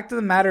 The fact of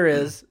the matter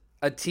is,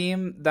 a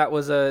team that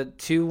was a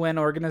 2-win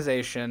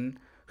organization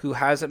who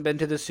hasn't been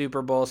to the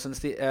Super Bowl since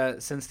the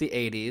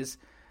 80s,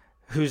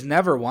 who's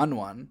never won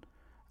one,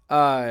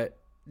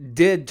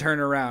 did turn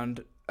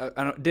around.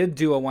 Did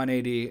do a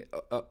 180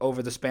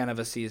 over the span of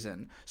a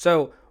season.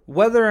 So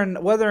whether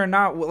or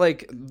not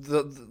like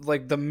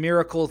the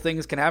miracle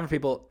things can happen to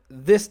people,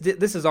 this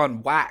is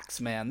on wax,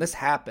 man. This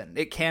happened.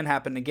 It can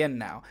happen again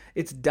now.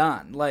 It's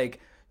done. Like,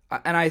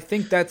 and I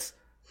think that's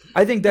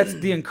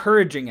the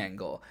encouraging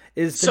angle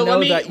is to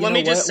know that. Let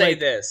me just say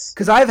this,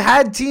 because I've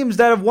had teams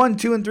that have won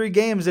 2 and 3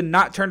 games and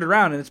not turned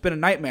around, and it's been a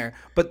nightmare.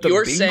 But the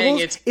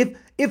Bengals,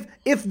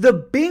 if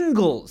the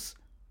Bengals,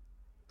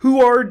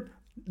 who are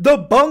the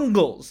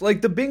Bungles,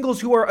 like the Bengals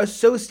who are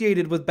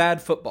associated with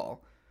bad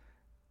football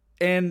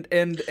and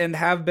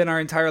have been our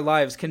entire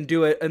lives, can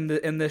do it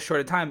in this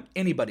short of time,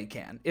 anybody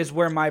can, is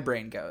where my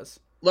brain goes.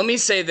 Let me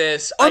say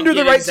this. Under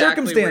the right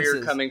exactly circumstances. Where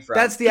you're coming from.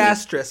 That's the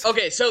asterisk.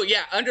 Okay, so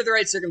yeah, under the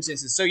right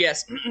circumstances. So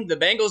yes, the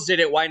Bengals did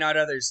it. Why not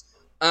others?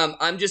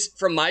 I'm just,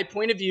 from my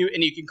point of view,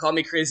 and you can call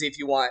me crazy if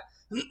you want,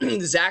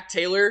 Zach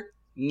Taylor,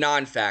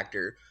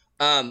 non-factor.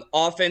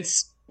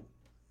 Offense,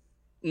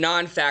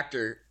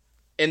 non-factor.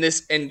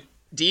 And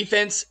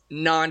defense,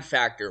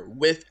 non-factor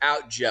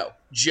without Joe.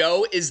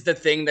 Joe is the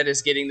thing that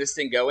is getting this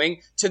thing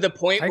going to the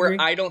point where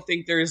I don't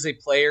think there is a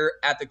player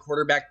at the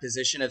quarterback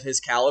position of his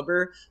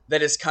caliber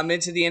that has come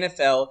into the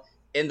NFL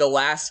in the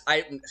last,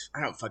 I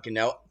don't fucking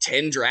know,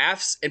 10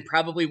 drafts, and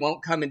probably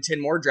won't come in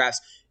 10 more drafts.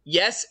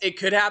 Yes, it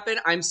could happen.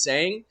 I'm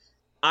saying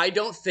I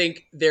don't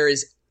think there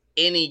is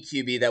any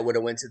QB that would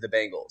have went to the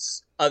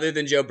Bengals other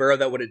than Joe Burrow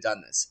that would have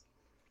done this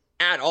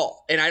at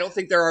all. And I don't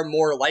think there are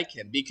more like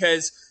him,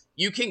 because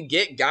you can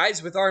get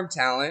guys with arm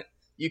talent.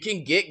 You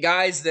can get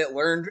guys that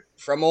learned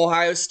from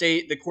Ohio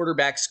State, the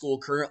quarterback school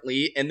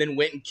currently, and then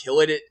went and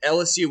killed it at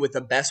LSU with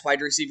the best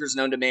wide receivers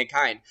known to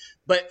mankind.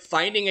 But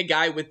finding a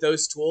guy with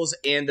those tools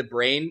and the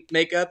brain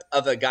makeup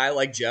of a guy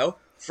like Joe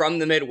from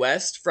the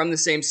Midwest, from the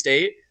same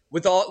state,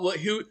 with all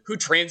who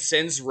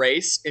transcends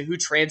race and who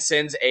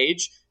transcends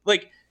age,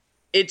 like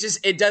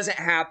it doesn't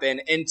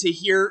happen. And to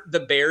hear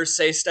the Bears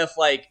say stuff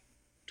like,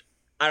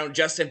 I don't,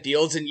 Justin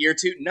Fields in year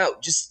 2, no,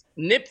 just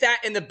nip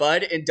that in the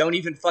bud and don't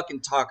even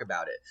fucking talk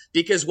about it.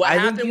 Because what I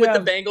think happened you with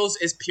have- the Bengals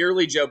is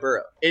purely Joe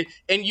Burrow.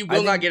 And you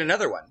will not get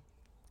another one.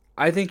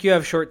 I think you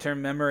have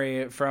short-term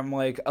memory from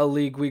like a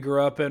league we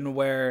grew up in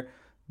where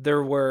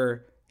there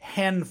were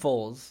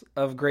handfuls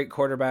of great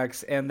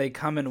quarterbacks and they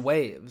come in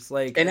waves.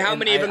 Like, And how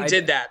many of them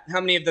did that? How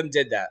many of them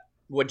did that?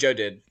 What Joe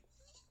did?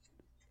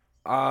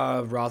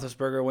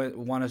 Roethlisberger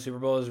won a Super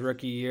Bowl his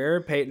rookie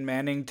year. Peyton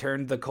Manning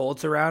turned the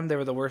Colts around. They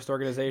were the worst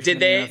organization Did in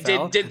they? the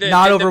NFL. Did the two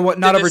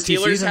Steelers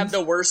seasons. have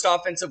the worst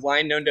offensive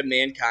line known to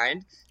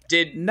mankind?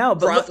 Did No,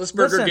 but Roethlisberger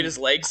listen, get his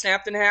leg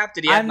snapped in half?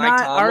 Did he have I'm Mike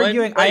not Tomlin?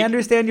 arguing. I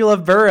understand you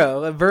love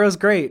Burrow. Burrow's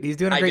great. He's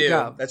doing a great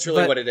job. That's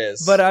really what it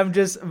is. But I'm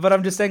just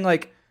saying,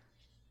 like,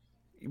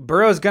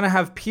 Burrow's gonna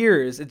have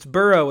peers. It's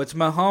Burrow. It's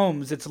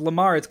Mahomes. It's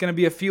Lamar. It's gonna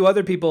be a few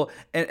other people,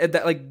 and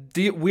that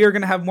we are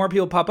gonna have more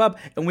people pop up,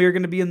 and we are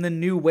gonna be in the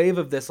new wave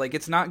of this. Like,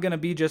 it's not gonna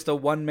be just a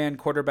one-man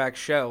quarterback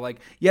show.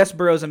 Like, yes,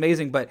 Burrow's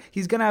amazing, but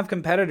he's gonna have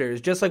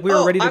competitors. Just like we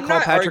were ready to call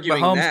Patrick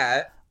Mahomes.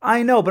 That.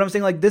 I know, but I'm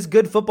saying, like, this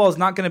good football is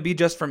not going to be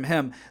just from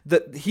him.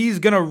 That he's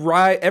going to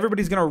rise.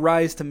 Everybody's going to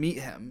rise to meet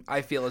him.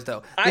 I feel as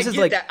though this is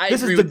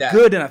the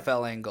good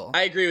NFL angle.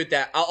 I agree with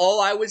that. All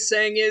I was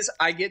saying is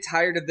I get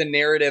tired of the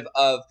narrative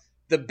of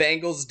the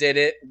Bengals did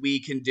it, we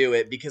can do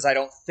it, because I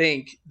don't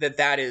think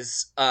that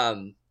is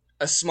a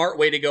smart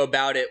way to go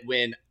about it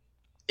when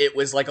it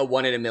was like a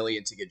 1 in a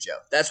million to get Joe.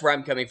 That's where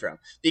I'm coming from,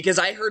 because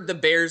I heard the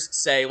Bears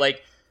say,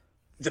 like,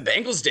 the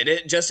Bengals did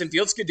it, Justin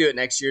Fields could do it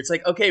next year. It's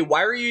like, okay,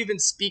 why are you even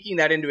speaking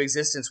that into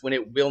existence when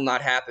it will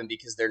not happen,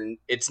 because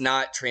it's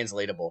not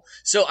translatable?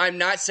 So I'm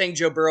not saying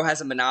Joe Burrow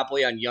has a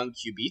monopoly on young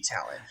QB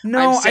talent.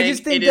 No, I'm saying I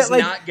just think it that, is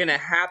like, not going to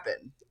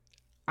happen.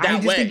 I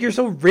just think you're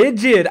so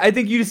rigid. I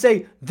think you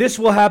say this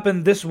will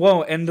happen, this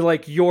won't, and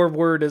like your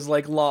word is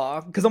like law.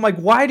 Because I'm like,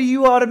 why do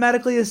you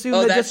automatically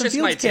assume that Justin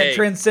Fields can't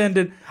transcend?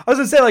 And I was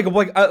gonna say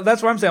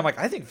that's what I'm saying. I'm like,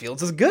 I think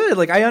Fields is good.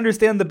 Like, I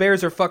understand the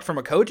Bears are fucked from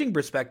a coaching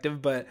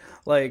perspective, but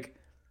like,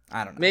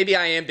 I don't know. Maybe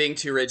I am being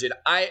too rigid.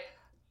 I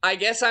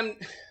guess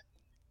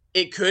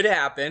it could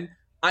happen.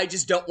 I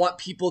just don't want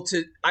people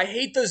to. I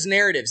hate those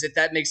narratives, if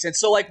that makes sense.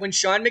 So like when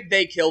Sean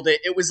McVay killed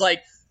it, it was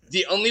like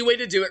the only way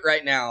to do it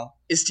right now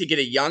is to get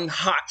a young,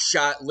 hot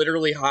shot,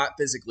 literally hot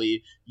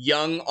physically,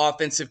 young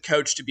offensive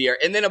coach to be our.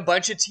 And then a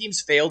bunch of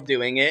teams failed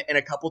doing it, and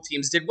a couple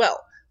teams did well.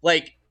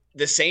 Like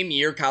the same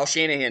year, Kyle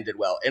Shanahan did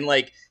well, and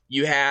like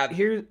you have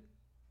Flores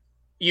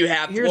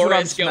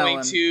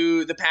going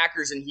to the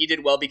Packers, and he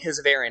did well because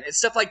of Aaron and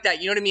stuff like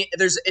that. You know what I mean?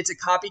 It's a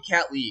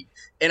copycat league,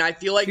 and I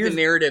feel like the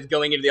narrative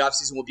going into the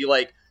offseason will be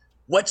like,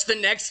 what's the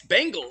next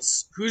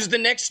Bengals? Who's the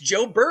next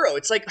Joe Burrow?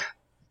 It's like,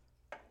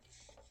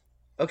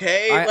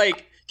 okay,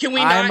 can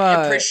we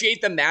not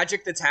appreciate the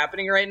magic that's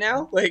happening right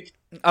now? Like,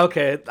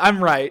 okay,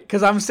 I'm right,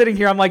 because I'm sitting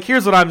here, I'm like,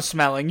 here's what I'm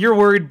smelling. You're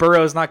worried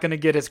Burrow's not going to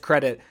get his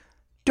credit.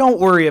 Don't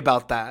worry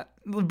about that.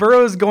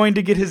 Burrow's going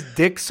to get his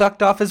dick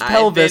sucked off his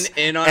pelvis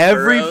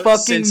every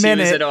fucking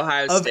minute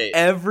of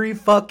every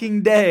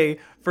fucking day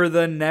for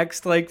the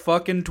next like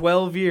fucking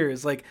 12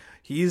 years. Like,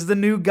 he's the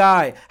new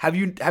guy. Have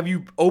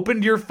you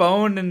opened your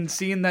phone and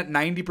seen that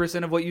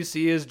 90% of what you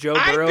see is Joe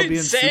Burrow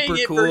being super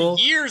cool?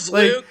 For years,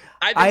 like, Luke.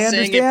 I've been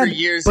saying it for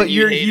years, but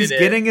he's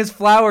getting his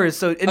flowers,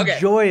 so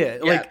enjoy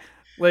it. Yeah.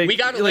 Like we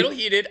got a little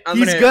heated.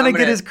 He's gonna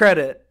get his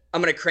credit.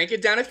 I'm gonna crank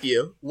it down a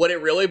few. What it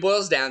really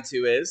boils down to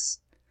is,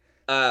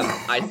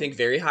 I think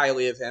very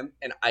highly of him,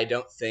 and I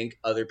don't think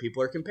other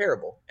people are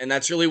comparable. And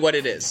that's really what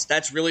it is.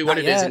 That's really what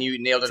it is, and you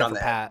nailed it on the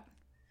head.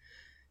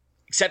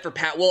 Except for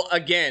Pat. Well,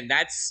 again,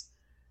 that's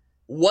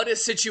what a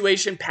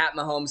situation Pat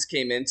Mahomes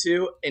came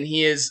into, and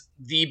he is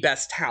the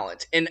best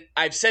talent. And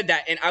I've said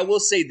that, and I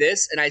will say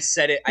this, and I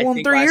said it, I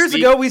think 3 years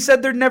ago, we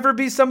said there'd never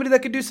be somebody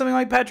that could do something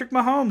like Patrick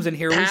Mahomes, and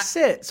here we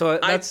sit. So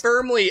I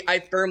firmly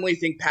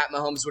think Pat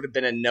Mahomes would have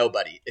been a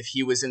nobody if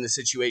he was in the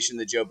situation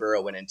that Joe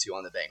Burrow went into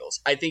on the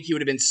Bengals. I think he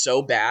would have been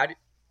so bad,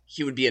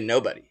 he would be a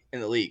nobody in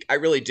the league. I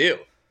really do.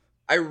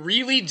 I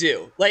really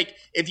do. Like,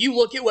 if you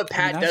look at what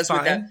Pat does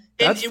with that,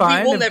 that's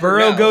fine. If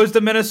Burrow goes to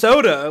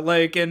Minnesota,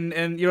 like, and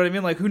you know what I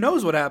mean? Like, who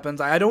knows what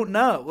happens? I don't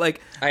know. Like,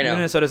 I know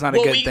Minnesota's not a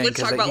good thing. Let's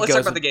talk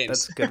about the games.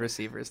 That's good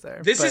receivers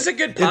there. This is a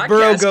good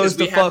podcast because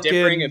we have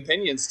differing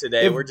opinions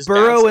today. We're just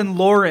Burrow and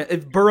Lawrence.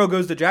 If Burrow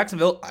goes to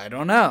Jacksonville, I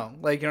don't know.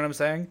 Like, you know what I'm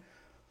saying?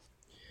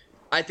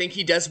 I think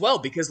he does well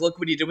because look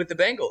what he did with the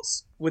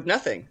Bengals with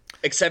nothing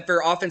except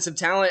for offensive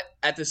talent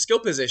at the skill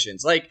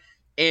positions. Like.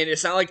 And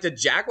it's not like the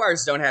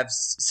Jaguars don't have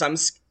some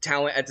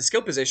talent at the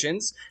skill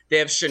positions. They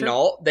have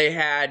Chenault. Sure. They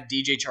had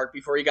DJ Chark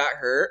before he got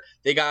hurt.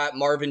 They got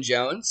Marvin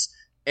Jones.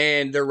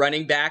 And their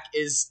running back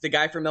is the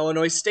guy from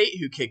Illinois State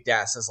who kicked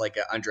ass as like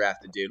an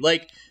undrafted dude.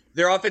 Like,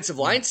 their offensive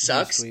line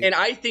sucks. And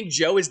I think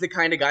Joe is the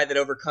kind of guy that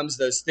overcomes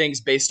those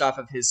things based off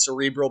of his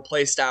cerebral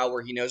play style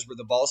where he knows where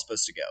the ball is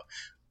supposed to go.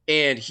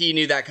 And he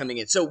knew that coming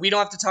in. So we don't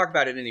have to talk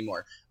about it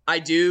anymore. I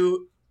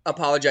do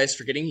apologize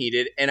for getting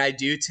heated, and I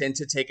do tend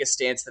to take a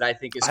stance that I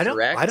think is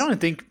correct. I don't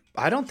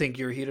think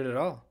you're heated at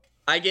all.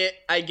 I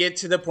get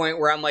to the point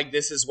where I'm like,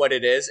 this is what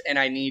it is, and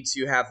I need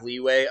to have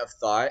leeway of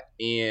thought,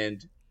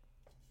 and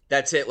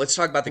that's it. Let's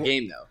talk about the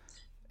game, though.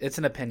 It's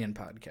an opinion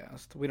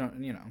podcast. We don't,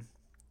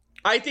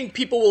 I think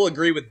people will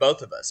agree with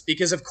both of us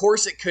because, of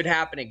course, it could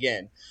happen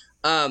again.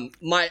 I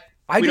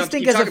just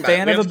think as a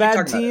fan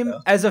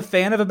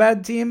of a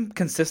bad team,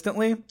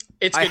 consistently,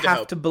 it's good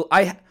to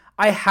hope.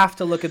 I have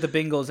to look at the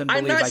Bengals and believe I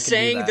can do that. I'm not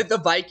saying that the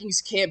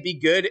Vikings can't be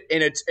good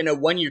in a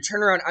 1 year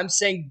turnaround. I'm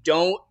saying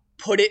don't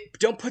put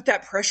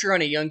that pressure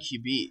on a young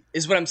QB.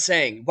 Is what I'm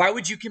saying. Why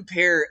would you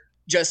compare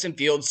Justin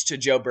Fields to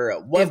Joe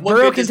Burrow? If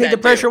Burrow can take the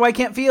pressure, why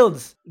can't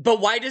Fields?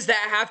 But why does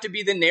that have to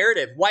be the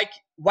narrative?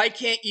 Why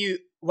can't you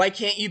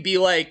be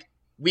like,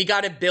 we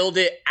got to build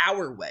it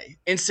our way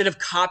instead of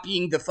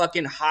copying the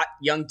fucking hot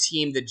young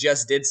team that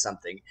just did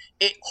something?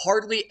 It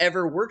hardly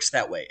ever works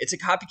that way. It's a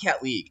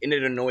copycat league, and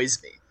it annoys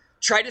me.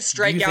 Try to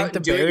strike out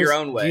and do it your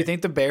own way. Do you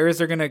think the Bears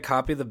are going to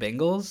copy the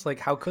Bengals? Like,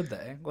 how could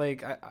they?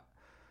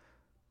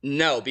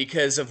 No,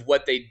 because of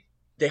what they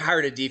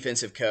hired a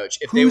defensive coach.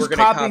 If Who's they were going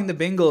to copying the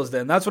Bengals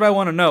then? That's what I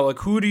want to know. Like,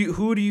 who do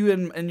you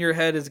in your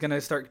head is going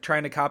to start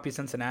trying to copy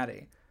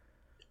Cincinnati?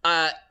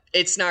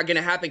 It's not going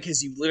to happen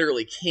because you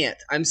literally can't.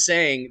 I'm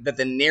saying that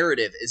the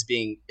narrative is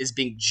being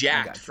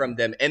jacked from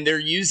them, and they're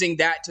using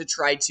that to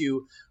try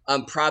to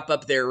prop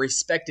up their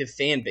respective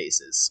fan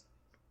bases.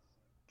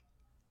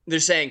 They're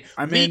saying,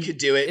 we could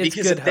do it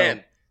because of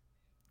them.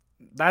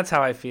 That's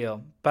how I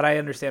feel, but I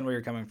understand where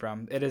you're coming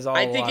from. It is all.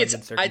 I think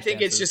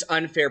it's just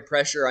unfair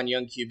pressure on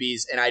young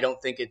QBs, and I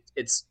don't think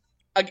it's.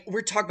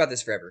 We're talking about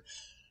this forever.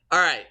 All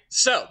right,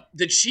 so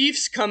the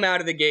Chiefs come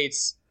out of the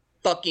gates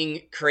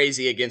fucking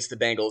crazy against the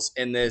Bengals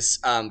in this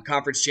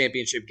conference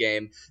championship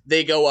game.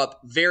 They go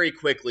up very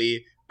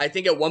quickly. I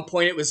think at one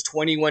point it was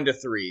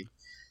 21-3.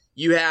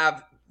 You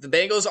have the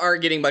Bengals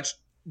aren't getting much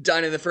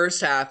done in the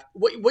first half.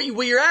 What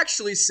you're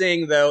actually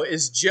seeing, though,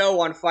 is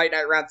Joe on Fight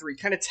Night Round 3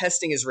 kind of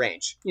testing his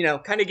range,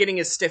 kind of getting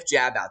his stiff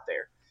jab out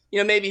there.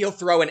 Maybe he'll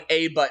throw an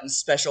A-button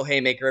special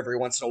haymaker every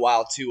once in a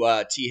while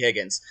to T.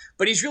 Higgins.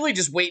 But he's really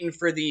just waiting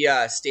for the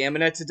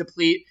stamina to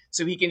deplete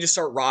so he can just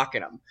start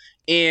rocking them.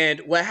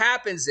 And what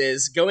happens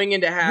is, going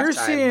into halftime... You're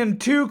seeing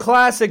two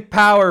classic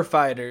power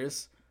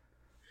fighters.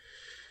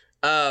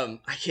 I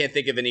can't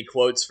think of any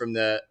quotes from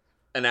the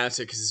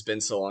announcer because it's been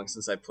so long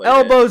since I played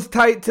Elbows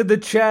tight to the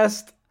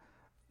chest.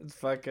 It's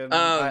fucking...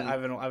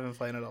 I've been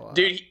playing it a lot.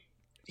 Dude,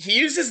 he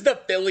uses the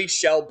Philly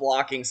shell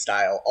blocking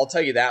style. I'll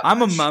tell you that I'm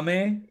much. A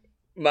mummy.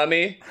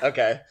 Mummy?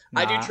 Okay.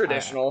 Nah, I do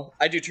traditional.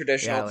 Yeah,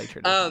 I like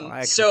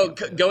traditional. So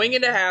going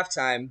into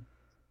halftime,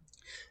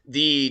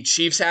 the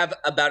Chiefs have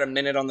about a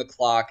minute on the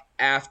clock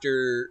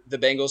after the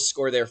Bengals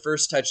score their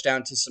first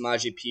touchdown to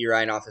Samaje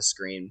Perine off a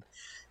screen.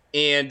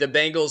 And the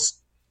Bengals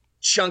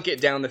chunk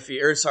it down the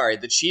field.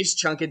 The Chiefs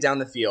chunk it down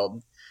the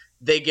field.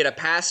 They get a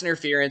pass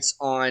interference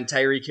on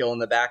Tyreek Hill in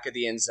the back of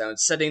the end zone,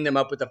 setting them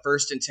up with a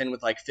 1st and 10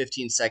 with like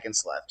 15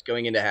 seconds left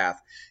going into half.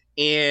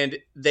 And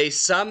they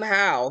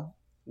somehow,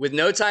 with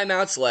no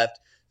timeouts left,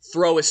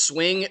 throw a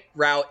swing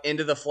route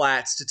into the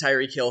flats to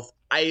Tyreek Hill.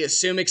 I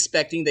assume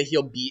expecting that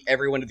he'll beat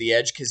everyone to the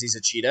edge because he's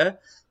a cheetah.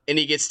 And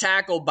he gets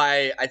tackled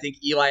by, I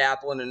think, Eli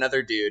Apple and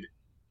another dude.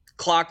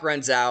 Clock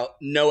runs out.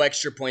 No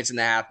extra points in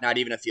the half. Not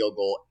even a field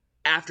goal.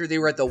 After they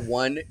were at the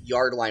 1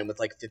 yard line with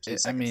like 15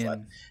 seconds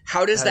left.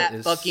 How does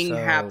that fucking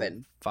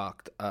happen?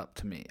 Fucked up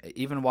to me.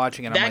 Even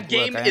watching it, that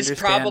game is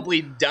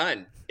probably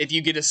done if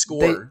you get a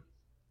score.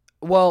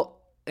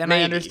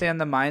 I understand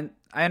the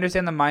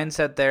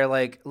mindset there.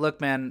 Like,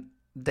 look, man,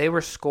 they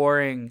were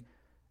scoring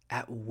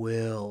at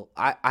will.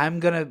 I'm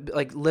gonna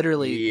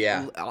literally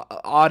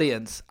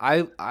audience.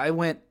 I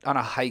went on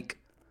a hike.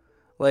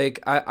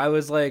 I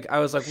was like,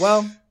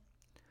 well,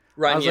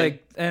 Runyon. I was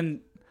like,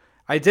 and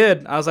I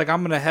did. I was like,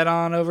 I'm gonna head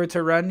on over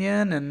to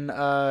Runyon, and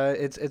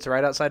it's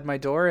right outside my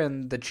door,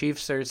 and the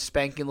Chiefs are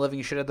spanking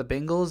living shit at the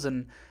Bengals,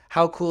 and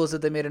how cool is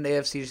it they made an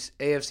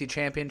AFC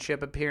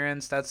championship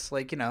appearance? That's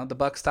the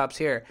buck stops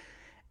here,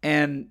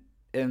 and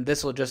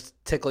this will just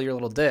tickle your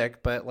little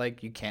dick,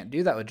 but you can't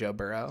do that with Joe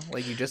Burrow.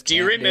 You just do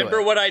you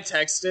remember what I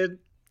texted?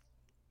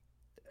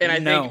 And I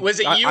think,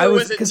 was it you or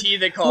was it T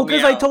that called me out?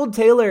 Because I told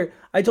Taylor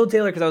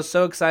because I was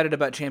so excited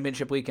about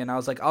championship weekend. I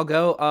was like, I'll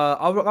go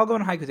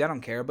on a hike with you. I don't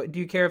care. But do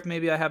you care if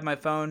maybe I have my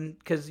phone?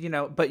 Because,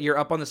 but you're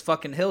up on this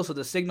fucking hill, so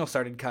the signal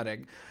started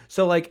cutting.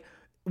 So,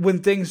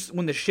 when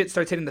the shit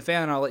starts hitting the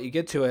fan, and I'll let you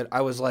get to it,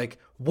 I was like,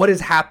 what is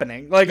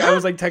happening? I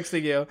was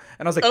texting you,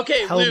 and I was like,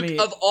 okay, tell Luke, me.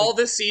 Of all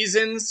the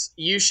seasons,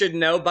 you should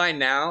know by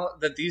now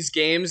that these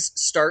games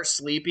start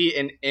sleepy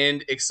and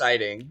end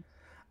exciting.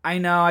 I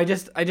know. I've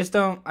just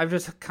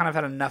kind of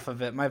had enough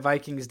of it. My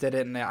Vikings did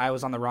it, and I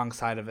was on the wrong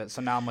side of it.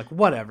 So now I'm like,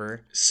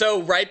 whatever.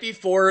 So right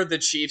before the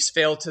Chiefs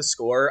failed to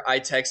score, I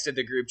texted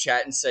the group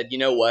chat and said, you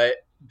know what?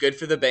 Good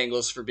for the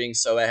Bengals for being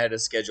so ahead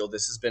of schedule.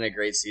 This has been a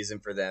great season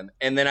for them.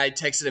 And then I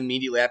texted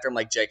immediately after. I'm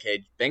like,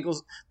 JK,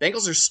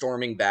 Bengals are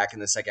storming back in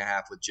the second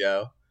half with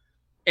Joe.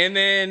 And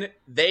then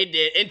they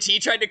did. And T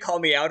tried to call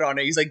me out on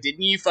it. He's like,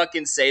 didn't you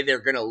fucking say they're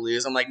going to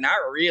lose? I'm like, not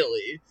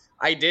really.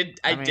 I did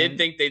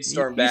think they'd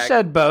storm back. You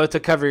said both to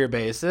cover your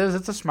bases.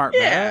 It's a smart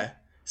bet. Yeah,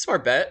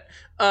 smart bet.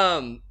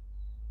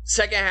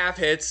 Second half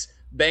hits.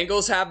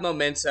 Bengals have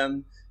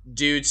momentum.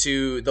 due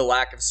to the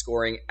lack of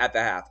scoring at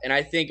the half. And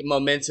I think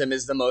momentum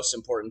is the most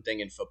important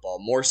thing in football,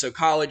 more so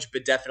college,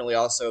 but definitely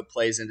also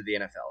plays into the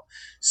NFL.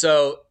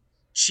 So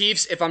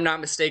Chiefs, if I'm not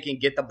mistaken,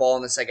 get the ball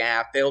in the second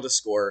half, fail to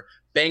score.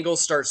 Bengals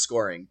start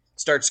scoring.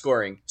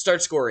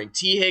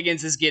 T.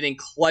 Higgins is getting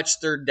clutch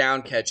third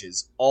down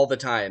catches all the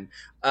time.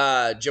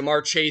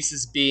 Jamar Chase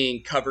is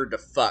being covered to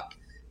fuck.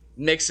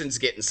 Mixon's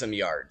getting some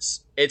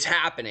yards. It's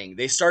happening.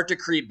 They start to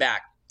creep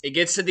back. It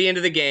gets to the end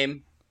of the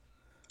game.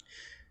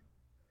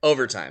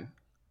 Overtime.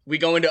 We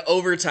go into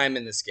overtime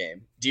in this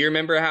game. Do you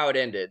remember how it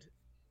ended?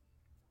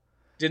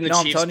 Didn't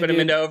the Chiefs put them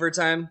into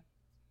overtime?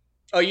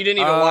 Oh, you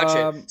didn't even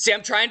watch it. See,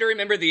 I'm trying to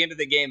remember the end of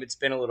the game. It's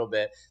been a little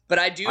bit. But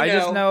I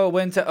just know it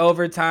went to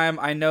overtime.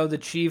 I know the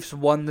Chiefs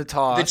won the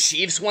toss. The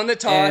Chiefs won the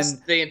toss.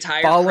 The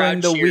entire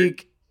crowd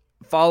cheered.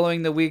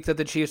 Following the week that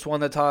the Chiefs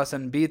won the toss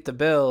and beat the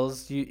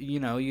Bills,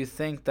 you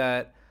think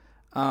that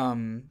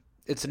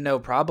it's no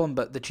problem,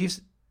 but the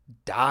Chiefs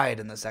died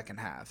in the second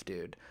half,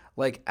 dude.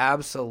 Like,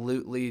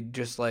 absolutely,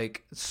 just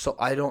like, so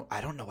I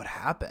don't know what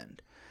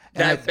happened.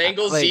 That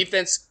Bengals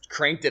defense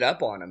cranked it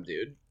up on them,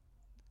 dude.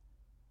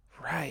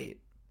 Right,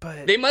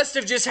 but they must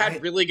have just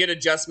had really good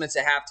adjustments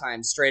at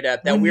halftime, straight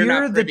up. That we're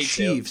not privy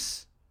to.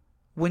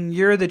 When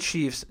you're the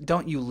Chiefs,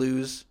 don't you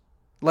lose?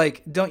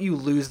 Like, don't you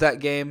lose that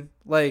game?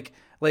 Like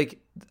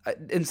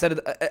instead of,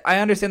 I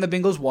understand the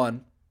Bengals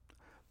won,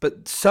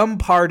 but some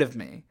part of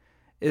me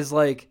is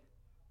like,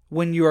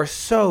 when you are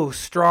so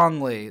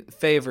strongly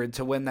favored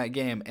to win that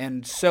game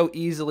and so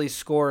easily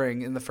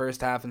scoring in the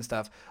first half and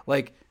stuff,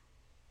 like,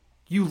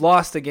 you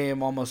lost the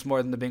game almost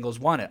more than the Bengals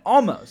won it.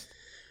 Almost.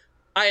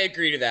 I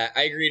agree to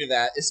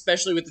that,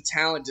 especially with the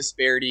talent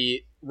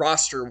disparity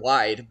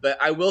roster-wide.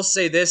 But I will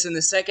say this, in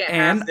the second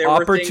half, there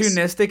were things...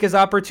 opportunistic is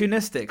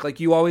opportunistic. Like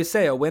you always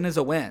say, a win is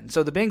a win.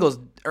 So the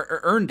Bengals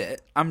earned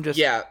it.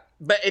 Yeah,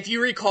 but if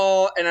you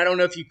recall, and I don't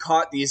know if you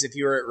caught these if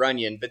you were at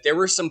Runyon, but there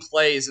were some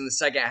plays in the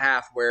second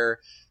half where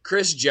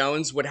Chris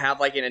Jones would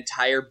have like an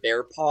entire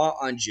bear paw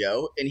on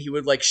Joe, and he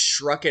would like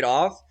shrug it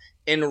off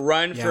and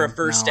run for a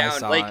first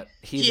down. Like,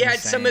 he had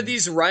some of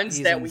these runs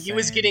he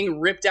was getting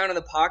ripped down in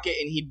the pocket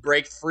and he'd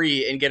break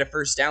free and get a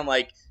first down.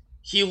 Like,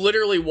 he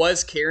literally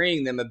was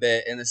carrying them a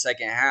bit in the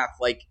second half.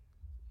 Like,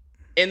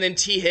 and then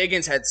T.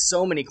 Higgins had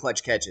so many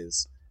clutch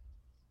catches.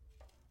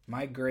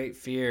 My great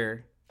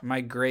fear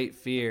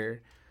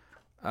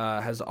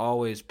has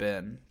always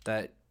been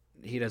that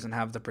he doesn't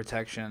have the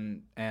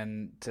protection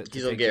and to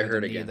take get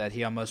hurt again. That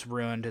he almost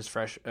ruined his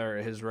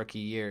his rookie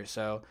year.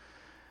 So,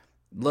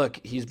 look,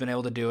 he's been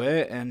able to do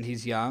it, and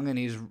he's young, and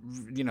he's,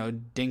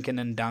 dinking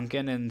and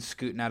dunking and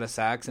scooting out of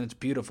sacks, and it's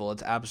beautiful.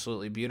 It's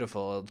absolutely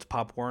beautiful. It's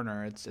Pop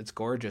Warner. It's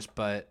gorgeous.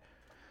 But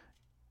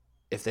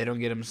if they don't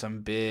get him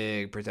some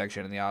big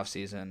protection in the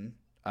offseason,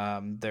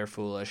 they're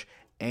foolish.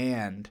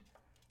 And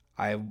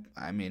I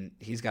mean,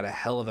 he's got a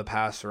hell of a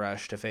pass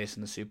rush to face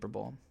in the Super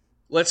Bowl.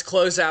 Let's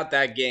close out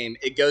that game.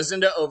 It goes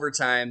into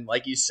overtime,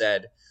 like you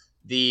said.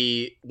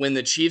 When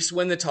the Chiefs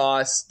win the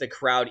toss, the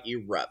crowd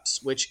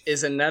erupts, which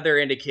is another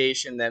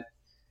indication that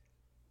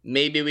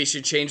maybe we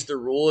should change the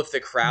rule if the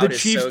crowd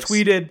is so...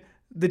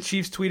 The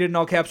Chiefs tweeted in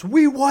all caps,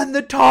 "We won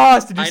the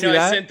toss!" Did you see that?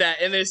 I sent that,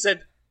 and they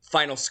said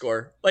final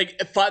score. Like,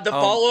 the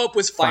follow-up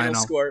was final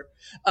score.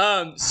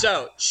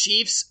 So,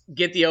 Chiefs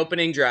get the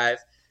opening drive.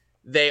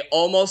 They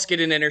almost get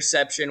an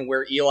interception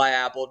where Eli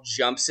Apple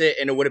jumps it,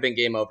 and it would have been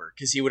game over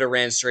because he would have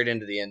ran straight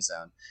into the end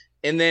zone.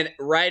 And then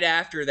right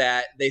after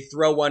that, they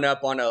throw one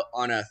up on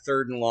a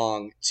third and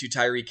long to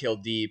Tyreek Hill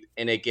deep,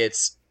 and it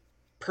gets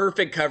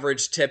perfect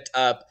coverage, tipped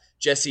up.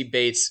 Jesse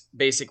Bates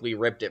basically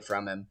ripped it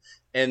from him.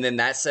 And then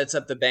that sets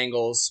up the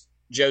Bengals.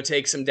 Joe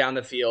takes him down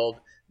the field.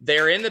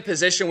 They're in the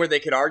position where they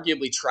could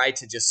arguably try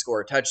to just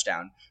score a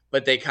touchdown,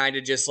 but they kind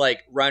of just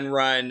like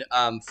run,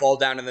 fall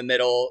down in the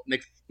middle.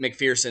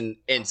 McPherson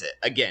ends it.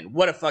 Again,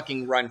 what a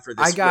fucking run for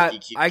this rookie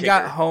kicker.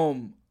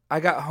 I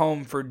got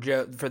home for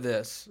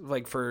this,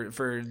 like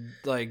for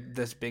like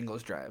this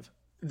Bengals drive.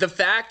 The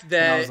fact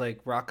that and I was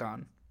like, rock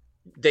on.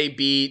 They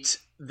beat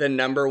the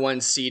number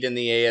one seed in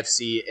the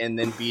AFC and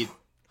then beat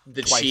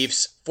the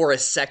Chiefs for a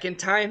second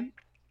time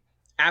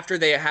after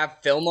they have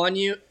film on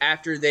you,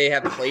 after they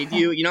have played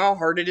you. You know how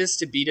hard it is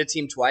to beat a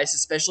team twice,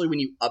 especially when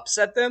you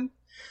upset them?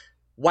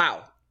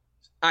 Wow.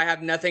 I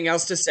have nothing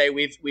else to say.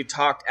 We've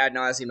talked ad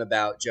nauseum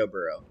about Joe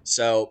Burrow.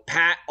 So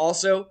Pat,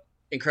 also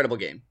incredible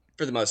game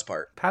for the most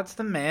part. Pat's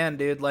the man,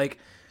 dude. Like,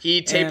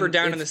 he tapered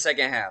down in the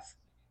second half.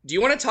 Do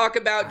you want to talk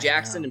about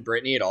Jackson and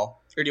Brittany at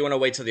all, or do you want to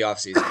wait till the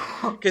offseason?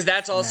 Because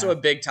that's also a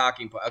big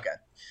talking point. Okay.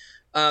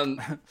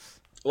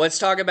 Let's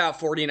talk about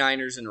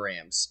 49ers and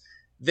Rams.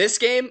 This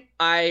game,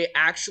 I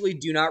actually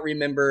do not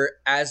remember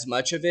as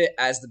much of it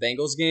as the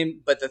Bengals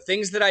game, but the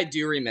things that I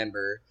do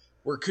remember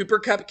were Cooper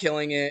Kupp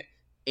killing it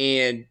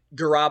and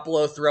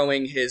Garoppolo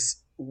throwing his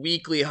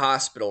weekly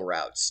hospital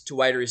routes to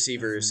wide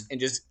receivers. And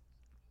just,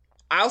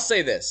 I'll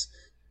say this.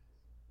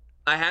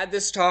 I had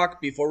this talk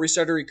before we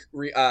started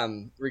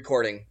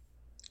recording.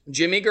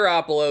 Jimmy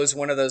Garoppolo is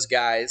one of those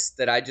guys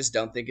that I just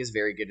don't think is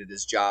very good at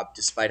his job,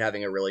 despite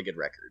having a really good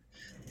record.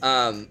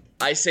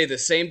 I say the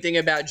same thing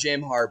about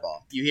Jim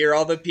Harbaugh. You hear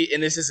all the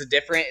and this is a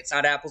different. It's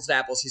not apples to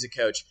apples. He's a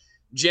coach.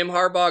 Jim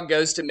Harbaugh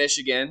goes to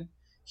Michigan.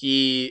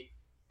 He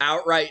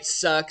outright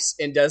sucks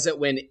and doesn't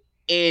win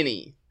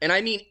any, and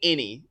I mean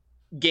any,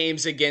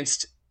 games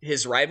against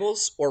his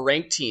rivals or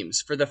ranked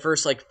teams for the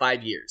first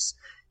 5 years.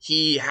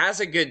 He has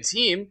a good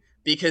team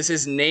because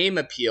his name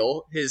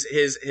appeal,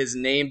 his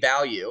name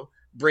value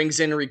brings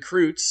in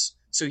recruits.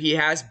 So he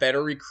has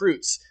better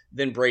recruits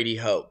than Brady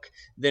Hoke,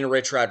 than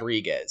Rich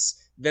Rodriguez,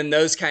 than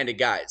those kind of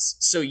guys.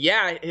 So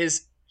yeah,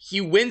 he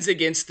wins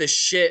against the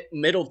shit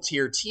middle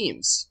tier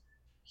teams.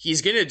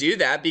 He's going to do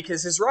that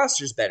because his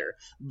roster's better.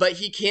 But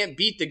he can't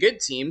beat the good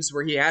teams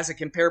where he has a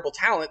comparable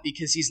talent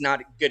because he's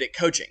not good at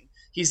coaching.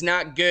 He's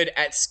not good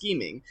at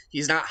scheming.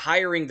 He's not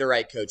hiring the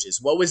right coaches.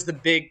 What was the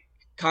big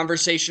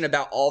conversation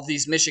about all of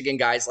these Michigan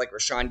guys like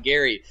Rashawn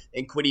Gary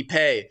and Kwity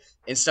Paye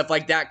and stuff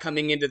like that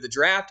coming into the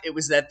draft? It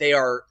was that they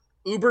are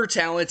uber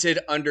talented,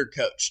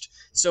 undercoached.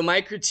 So my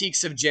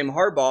critiques of Jim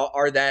Harbaugh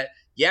are that,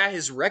 yeah,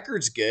 his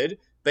record's good,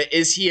 but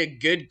is he a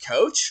good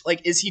coach?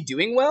 Is he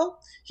doing well?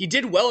 He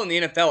did well in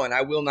the NFL, and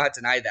I will not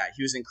deny that.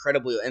 He was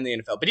incredibly in the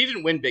NFL, but he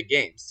didn't win big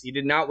games. He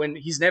did not win.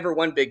 He's never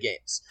won big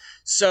games.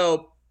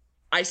 So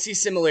I see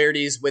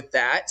similarities with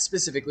that,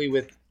 specifically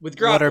with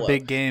Garoppolo. What are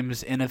big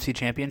games? NFC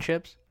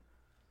championships?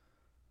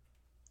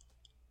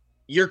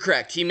 You're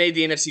correct. He made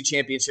the NFC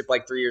Championship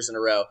 3 years in a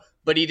row,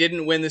 but he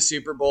didn't win the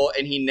Super Bowl,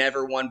 and he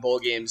never won bowl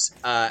games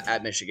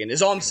at Michigan,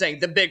 is all I'm saying.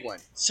 The big one.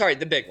 Sorry,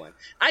 the big one.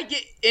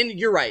 And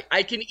you're right.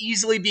 I can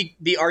easily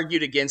be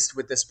argued against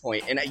with this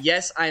point, and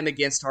yes, I am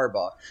against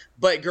Harbaugh,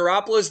 but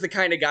Garoppolo is the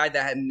kind of guy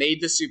that had made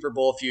the Super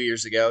Bowl a few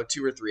years ago,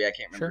 2 or 3, I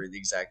can't remember the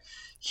exact.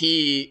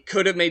 He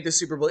could have made the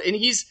Super Bowl, and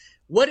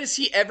what has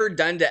he ever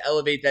done to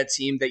elevate that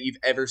team that you've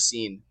ever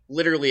seen?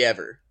 Literally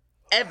ever.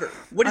 Ever.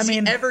 What has he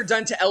ever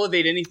done to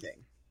elevate anything?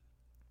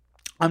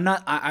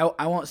 I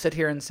won't sit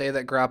here and say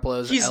that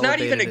Garoppolo's he's not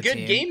even a good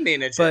team, game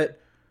manager.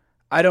 But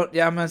I don't.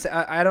 Yeah, I'm gonna say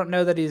I don't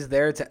know that he's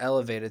there to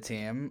elevate a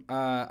team.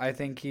 I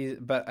think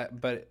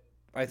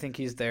I think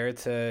he's there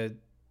to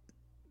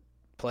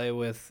play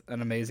with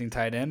an amazing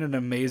tight end, an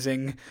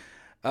amazing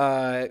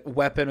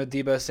weapon with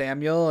Deebo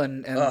Samuel,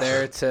 and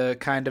there to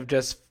kind of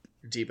just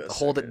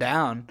hold it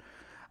down.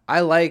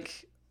 I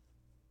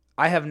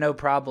have no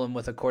problem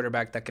with a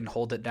quarterback that can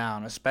hold it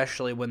down,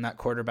 especially when that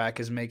quarterback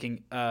is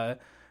making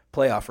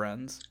playoff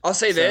runs. I'll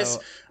say this.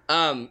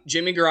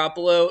 Jimmy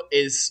Garoppolo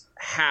is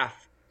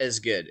half as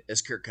good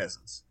as Kirk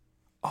Cousins.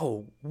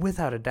 Oh,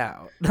 without a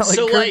doubt.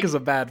 Kirk is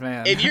a bad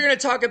man. If you're going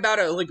to talk about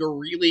a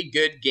really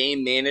good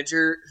game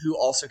manager who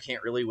also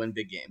can't really win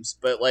big games,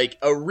 but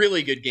a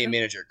really good game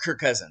manager, Kirk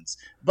Cousins.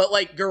 But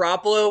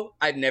Garoppolo,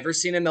 I've never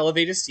seen him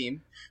elevate his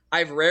team.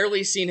 I've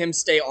rarely seen him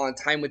stay on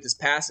time with his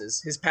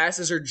passes. His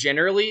passes are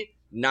generally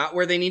not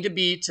where they need to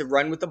be to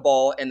run with the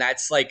ball, and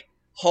that's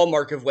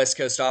hallmark of West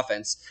Coast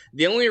offense.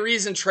 The only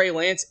reason Trey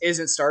Lance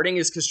isn't starting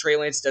is because Trey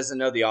Lance doesn't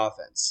know the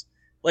offense.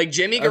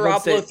 Jimmy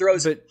Garoppolo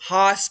throws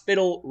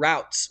hospital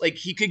routes.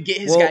 He could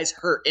get his guys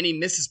hurt, and he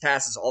misses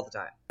passes all the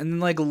time.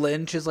 And then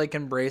Lynch is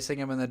embracing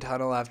him in the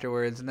tunnel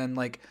afterwards, and then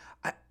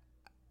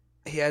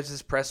he has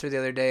this presser the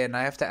other day, and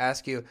I have to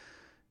ask you,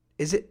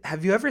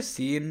 have you ever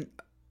seen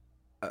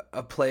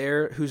a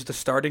player who's the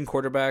starting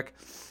quarterback?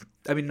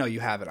 I mean, no, you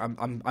haven't.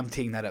 I'm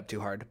teeing that up too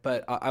hard,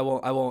 but I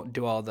won't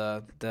do all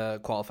the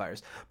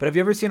qualifiers. But have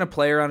you ever seen a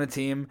player on a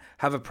team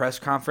have a press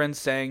conference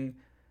saying,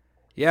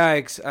 "Yeah,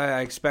 I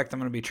expect I'm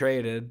going to be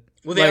traded"?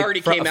 Well, they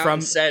already came out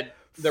and said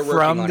they're working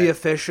from on the it.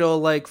 official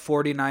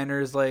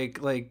 49ers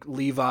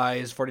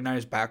Levi's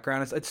 49ers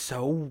background. It's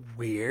so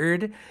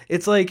weird.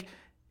 It's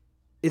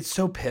it's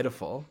so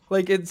pitiful.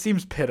 It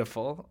seems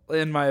pitiful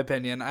in my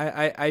opinion.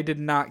 I did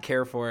not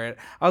care for it.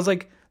 I was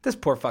this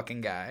poor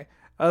fucking guy.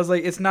 I was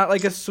it's not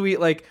a sweet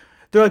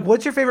they're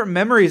what's your favorite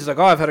memories? It's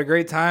I've had a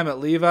great time at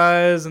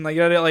Levi's and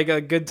you had a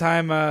good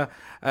time at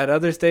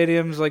other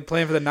stadiums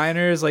playing for the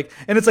Niners and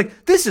it's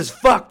this is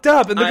fucked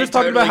up and they're just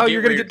talking about how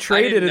you're gonna get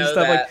traded and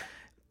stuff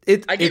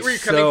I get where you're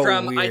coming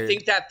from. Weird. I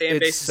think that fan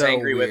base is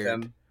angry with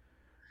them.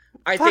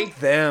 I think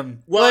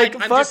them. Well,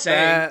 I'm just saying.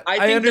 That.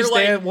 I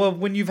understand.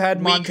 When you've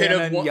had Montana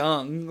and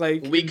Young,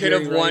 we could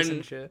have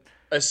won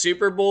a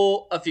Super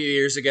Bowl a few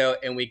years ago,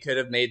 and we could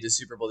have made the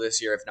Super Bowl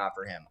this year if not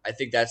for him. I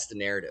think that's the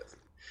narrative.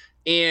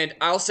 And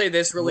I'll say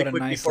this really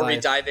quick before we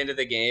dive into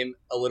the game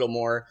a little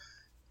more.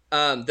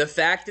 The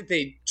fact that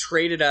they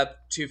traded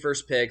up 2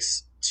 first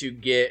picks to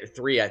get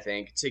 3, I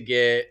think, to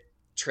get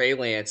Trey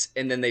Lance,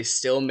 and then they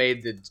still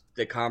made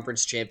the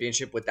conference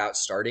championship without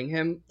starting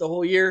him the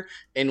whole year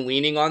and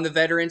leaning on the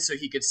veteran so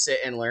he could sit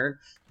and learn.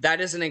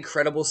 That is an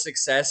incredible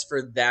success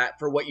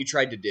for what you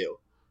tried to do.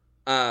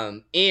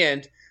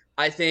 And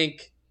I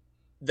think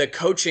the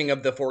coaching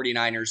of the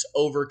 49ers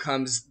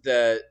overcomes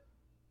the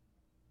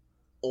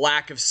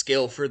lack of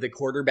skill for the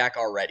quarterback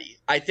already.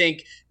 I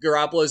think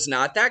Garoppolo is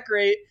not that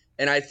great.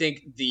 And I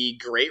think the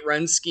great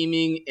run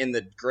scheming and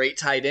the great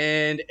tight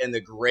end and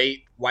the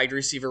great wide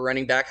receiver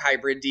running back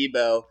hybrid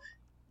Deebo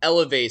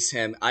elevates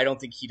him. I don't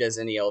think he does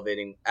any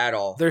elevating at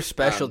all. Their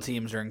special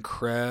teams are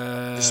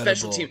incredible. The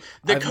special team.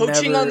 The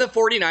coaching on the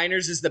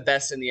 49ers is the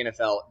best in the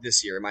NFL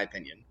this year, in my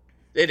opinion.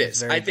 It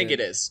is. I think it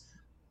is.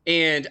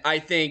 And I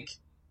think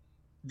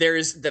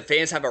the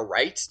fans have a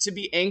right to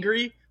be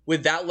angry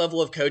with that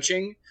level of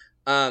coaching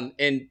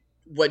and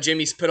what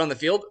Jimmy's put on the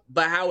field.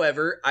 But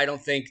however, I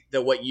don't think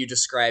that what you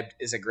described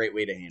is a great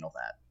way to handle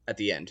that at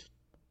the end.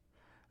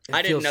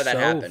 I didn't know that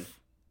happened.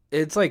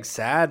 It's like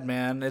sad,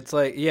 man. It's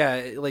like,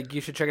 yeah, like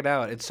you should check it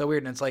out. It's so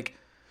weird. And it's like,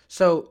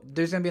 so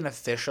there's going to be an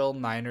official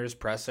Niners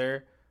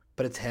presser,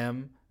 but it's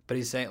him. But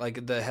he's saying,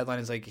 like, the headline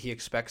is like, he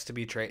expects to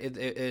be traded.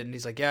 And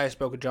he's like, yeah, I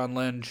spoke with John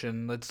Lynch.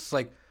 And it's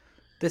like,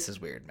 this is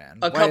weird, man.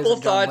 Why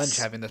isn't John Lynch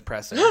having this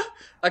presser?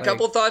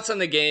 Couple thoughts on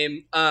the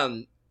game.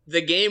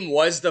 The game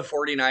was the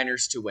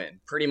 49ers to win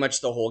pretty much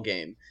the whole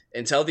game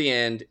until the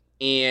end.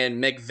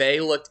 And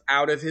McVay looked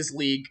out of his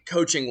league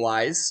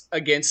coaching-wise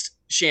against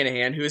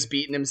Shanahan, who has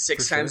beaten him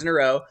 6 times in a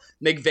row.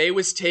 McVay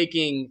was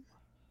taking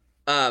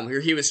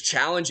he was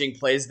challenging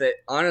plays that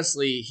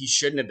honestly he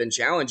shouldn't have been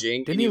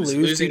challenging. Didn't he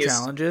lose 2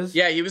 challenges?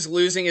 Yeah, he was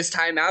losing his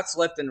timeouts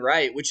left and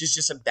right, which is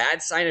just a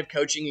bad sign of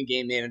coaching and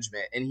game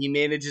management. And he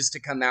manages to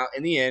come out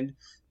in the end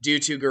due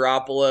to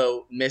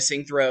Garoppolo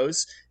missing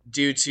throws,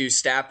 due to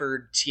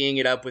Stafford teeing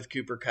it up with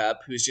Cooper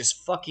Kupp, who's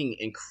just fucking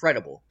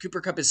incredible.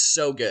 Cooper Kupp is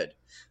so good.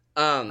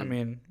 I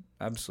mean,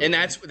 absolutely.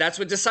 And that's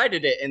what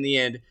decided it in the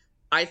end.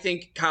 I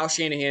think Kyle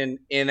Shanahan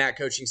and that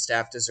coaching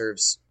staff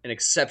deserves an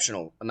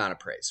exceptional amount of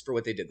praise for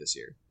what they did this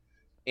year.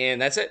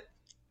 And that's it.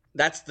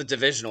 That's the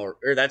divisional,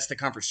 or that's the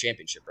conference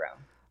championship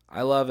round.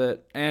 I love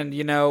it. And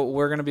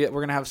we're going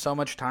to have so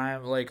much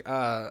time. Like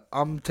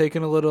I'm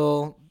taking a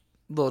little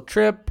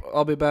trip.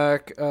 I'll be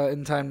back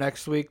in time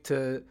next week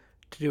to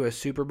do a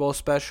Super Bowl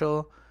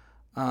special.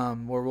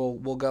 Where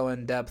we'll go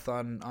in depth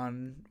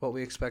on what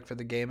we expect for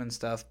the game and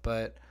stuff,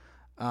 but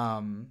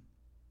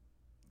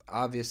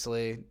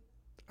obviously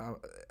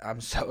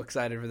I'm so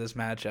excited for this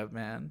matchup,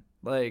 man.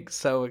 Like,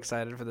 so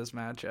excited for this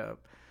matchup.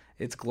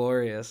 It's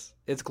glorious.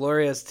 It's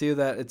glorious too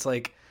that it's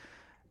like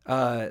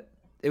it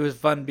was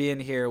fun being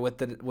here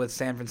with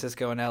San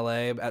Francisco and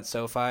LA at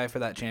SoFi for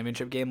that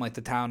championship game. Like,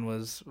 the town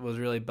was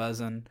really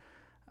buzzing.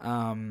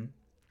 You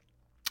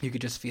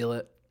could just feel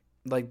it.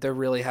 Like, they're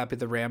really happy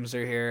the Rams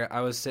are here.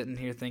 I was sitting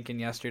here thinking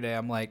yesterday,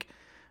 I'm like,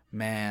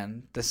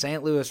 man, the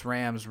St. Louis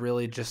Rams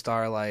really just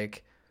are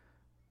like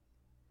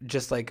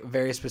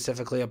very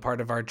specifically a part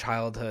of our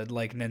childhood,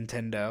 like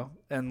Nintendo.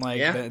 And like,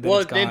 yeah.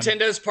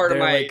 Nintendo's part of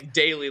my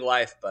daily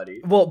life,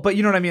 buddy. Well, but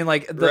you know what I mean?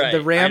 Like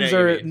the Rams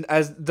are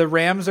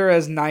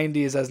as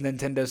 90s as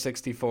Nintendo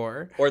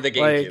 64 or the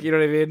GameCube. Like, you know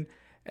what I mean?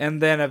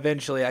 And then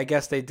eventually, I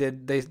guess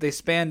they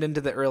spanned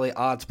into the early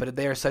aughts, but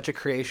they are such a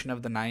creation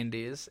of the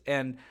 90s.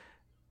 And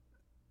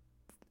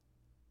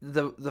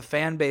the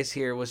fan base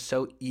here was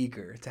so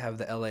eager to have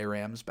the LA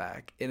Rams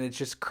back. And it's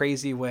just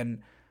crazy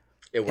when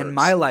in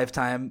my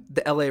lifetime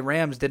the LA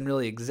Rams didn't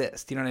really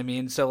exist. You know what I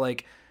mean? So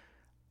like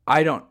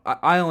I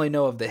only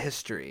know of the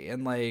history,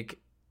 and like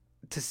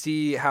to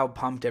see how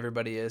pumped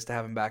everybody is to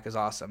have him back is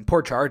awesome.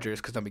 Poor Chargers,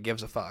 because nobody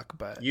gives a fuck.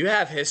 But you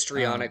have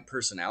histrionic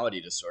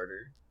personality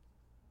disorder.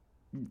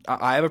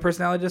 I have a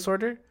personality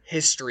disorder?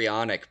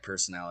 Histrionic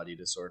personality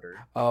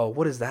disorder. Oh,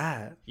 what is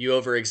that? You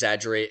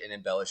over-exaggerate and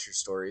embellish your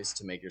stories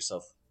to make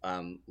yourself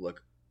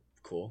look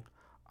cool.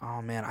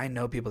 Oh, man, I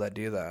know people that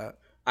do that.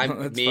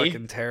 It's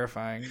fucking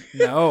terrifying.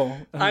 No.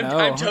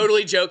 I'm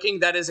totally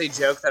joking. That is a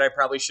joke that I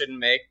probably shouldn't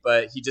make,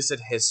 but he just said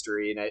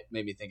history, and it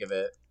made me think of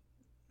it.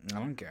 I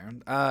don't care.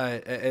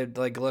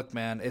 Look,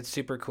 man, it's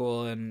super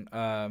cool, and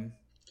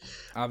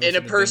and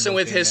a person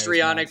with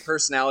histrionic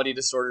personality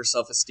disorder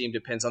self-esteem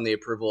depends on the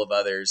approval of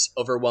others,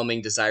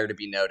 overwhelming desire to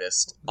be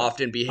noticed,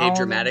 often behave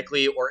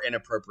dramatically or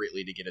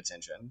inappropriately to get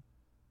attention.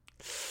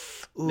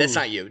 Ooh. That's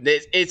not you.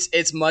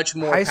 It's much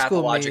more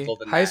pathological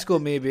than that. High school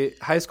me.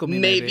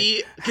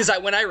 Maybe because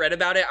when I read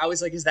about it, I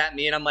was like, "Is that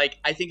me?" And I'm like,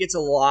 I think it's a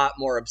lot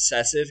more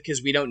obsessive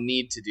because we don't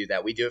need to do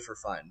that. We do it for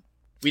fun.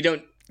 We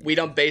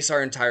don't base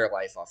our entire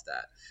life off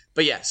that.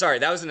 But yeah, sorry,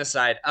 that was an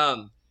aside.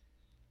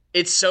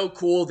 It's so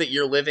cool that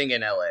you're living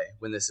in LA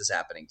when this is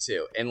happening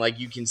too, and like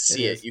you can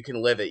see it, you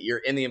can live it. You're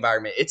in the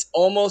environment. It's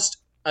almost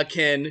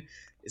akin.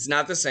 It's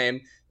not the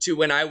same to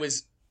when I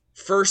was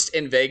first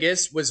in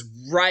Vegas. Was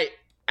right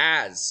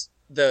as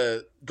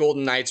the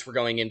Golden Knights were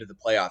going into the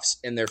playoffs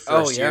in their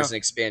first year as an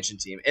expansion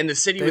team. And the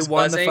city was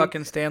buzzing. They won the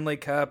fucking Stanley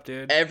Cup,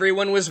 dude.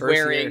 Everyone was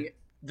wearing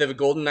the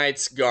Golden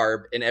Knights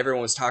garb, and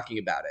everyone was talking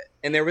about it.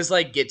 And there was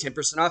like, get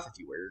 10% off if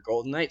you wear your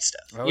Golden Knights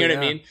stuff. You know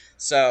what I mean?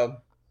 So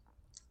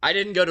I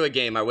didn't go to a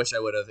game. I wish I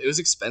would have. It was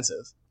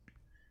expensive.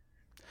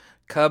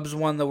 Cubs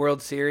won the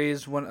World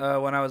Series when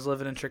I was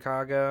living in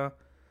Chicago.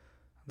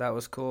 That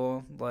was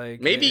cool. Like,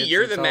 maybe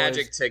you're the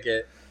Magic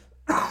ticket.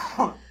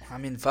 I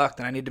mean, fuck,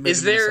 then I need to move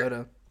to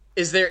Minnesota.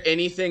 Is there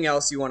anything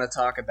else you want to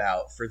talk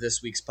about for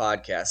this week's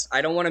podcast?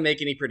 I don't want to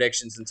make any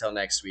predictions until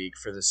next week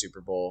for the Super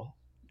Bowl.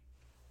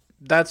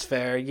 That's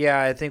fair. Yeah,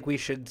 I think we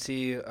should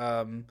see.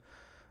 I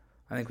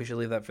think we should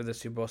leave that for the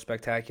Super Bowl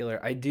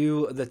Spectacular.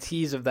 The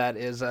tease of that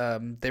is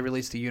they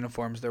released the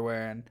uniforms they're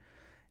wearing,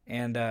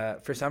 And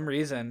for some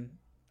reason,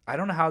 I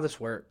don't know how this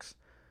works,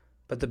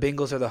 but the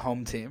Bengals are the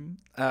home team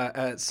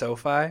at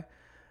SoFi.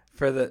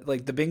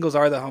 The Bengals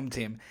are the home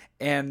team,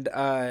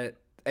 but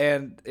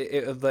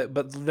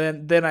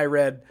then I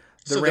read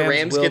the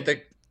Rams get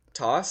the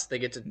toss. They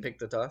get to pick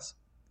the toss.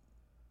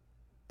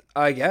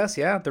 I guess,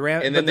 yeah. The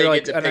Rams, and then they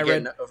get to pick it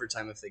in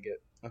overtime if they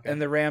get. Okay.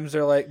 And the Rams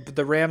are like,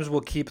 the Rams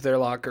will keep their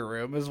locker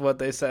room, is what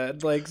they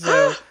said. Like,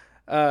 so,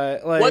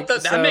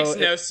 that makes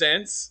no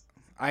sense.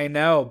 I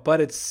know,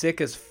 but it's sick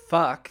as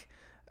fuck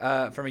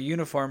from a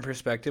uniform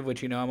perspective,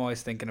 which I'm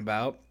always thinking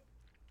about,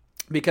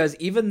 because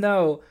even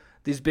though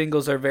these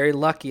Bengals are very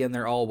lucky and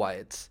they're all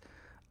whites,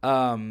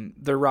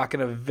 they're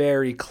rocking a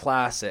very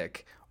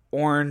classic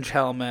orange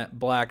helmet,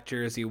 black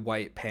jersey,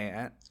 white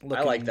pant, looking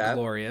I like that.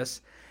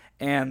 Glorious.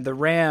 And the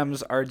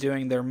Rams are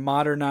doing their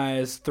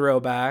modernized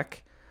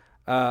throwback,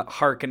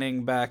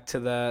 harkening back to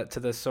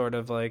the sort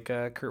of like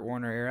Kurt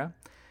Warner era,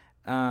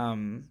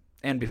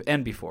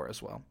 and before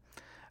as well.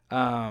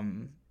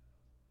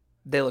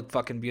 They look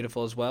fucking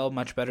beautiful as well,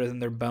 much better than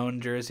their bone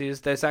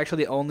jerseys. That's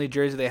actually the only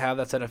jersey they have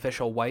that's an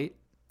official white.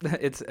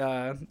 It's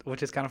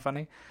which is kind of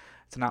funny.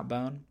 It's not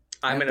bone.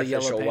 I'm an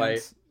official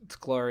white. It's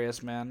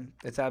glorious, man.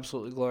 It's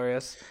absolutely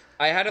glorious.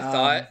 I had a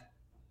thought.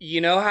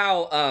 You know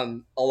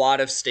how a lot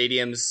of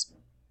stadiums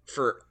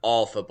for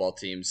all football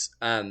teams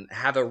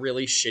have a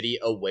really shitty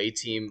away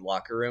team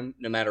locker room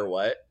no matter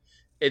what?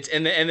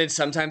 And then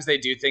sometimes they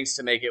do things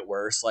to make it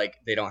worse, like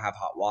they don't have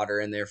hot water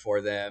in there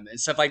for them and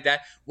stuff like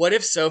that. What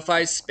if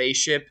SoFi's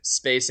spaceship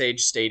space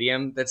age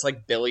stadium that's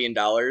like $1 billion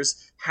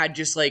had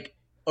just like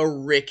a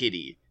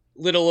rickety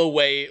little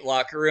away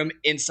locker room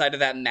inside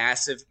of that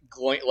massive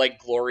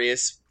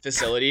glorious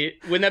facility?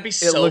 Wouldn't that be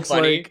so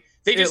funny? Like,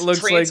 they just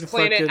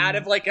transplant it out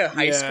of like a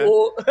high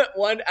school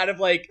one, out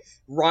of like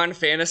Ron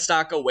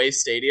Fanistock away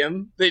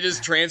stadium. They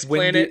just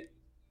transplant it.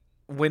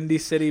 Windy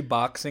City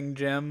Boxing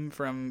Gym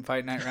from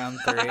Fight Night Round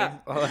 3.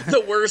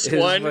 The worst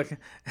one.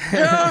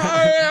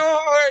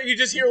 You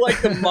just hear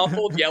like the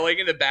muffled yelling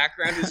in the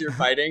background as you're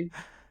fighting.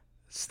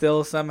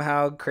 Still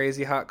somehow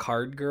Crazy Hot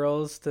Card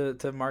Girls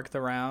to mark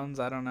the rounds.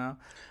 I don't know.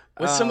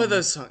 What's some of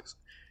those songs?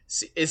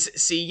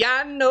 See,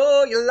 I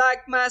know you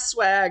like my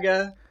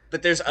swagger.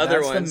 But there's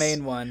other ones. That's the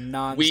main one,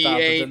 nonstop. We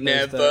ain't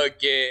never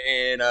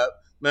getting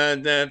up.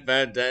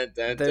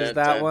 There's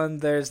that one.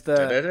 There's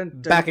the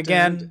Back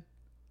Again.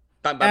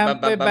 Back again.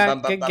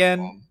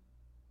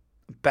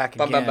 Back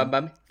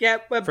again. Yeah,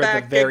 we're for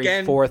back the very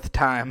again. Fourth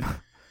time.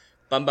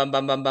 Bum bum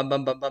bum bum bum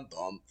bum bum bum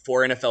bum.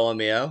 For NFL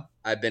Mio,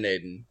 I've been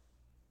Aiden.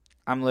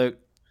 I'm Luke.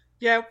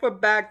 Yeah, we're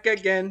back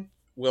again.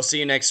 We'll see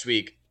you next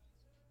week.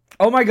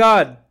 Oh my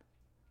God,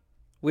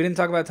 we didn't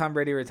talk about Tom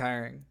Brady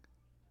retiring.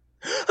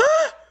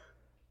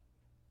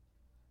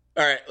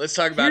 All right, let's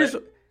talk about it.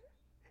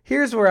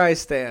 Here's where I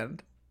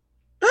stand.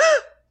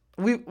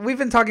 We've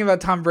been talking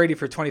about Tom Brady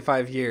for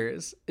 25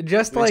 years.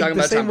 Just We're like talking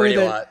the about same Tom Brady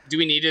way a lot. Do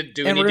we need to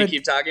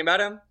keep talking about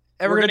him?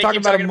 And we're going to keep talk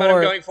about him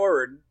more going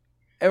forward.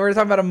 And we're going to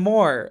talk about him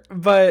more.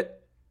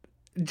 But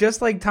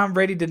just like Tom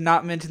Brady did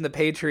not mention the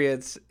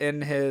Patriots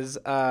in his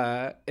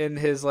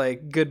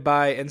like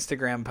goodbye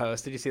Instagram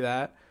post. Did you see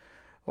that?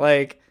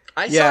 Like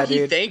I saw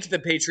he thanked the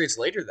Patriots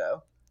later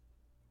though.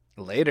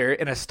 Later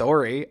in a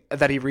story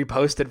that he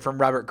reposted from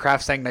Robert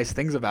Kraft saying nice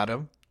things about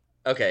him.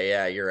 Okay,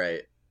 yeah, you're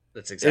right.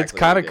 That's exactly. It's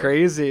kind of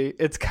crazy.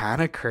 It's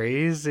kind of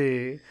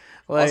crazy.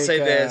 Like, I'll say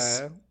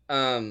this: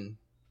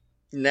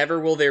 never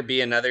will there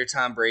be another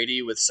Tom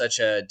Brady with such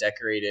a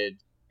decorated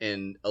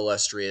and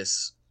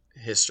illustrious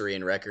history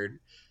and record.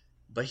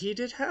 But he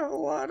did have a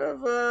lot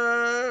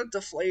of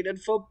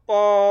deflated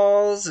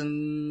footballs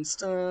and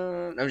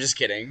stuff. I'm just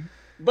kidding.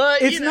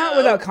 But it's not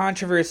without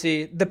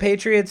controversy. The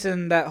Patriots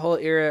in that whole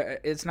era,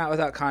 it's not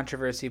without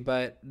controversy.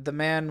 But the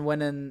man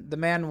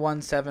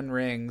won 7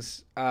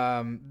 rings.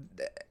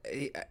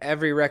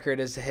 Every record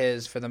is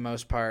his for the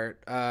most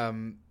part.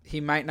 He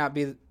might not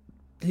be.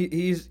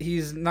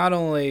 He's not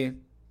only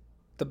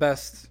the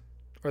best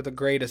or the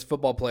greatest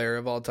football player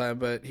of all time,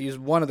 but he's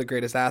one of the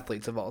greatest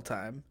athletes of all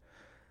time.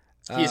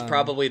 He's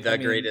probably the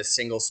greatest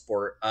single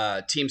sport,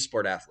 team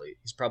sport athlete.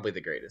 He's probably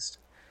the greatest.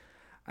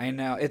 I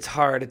know it's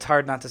hard. It's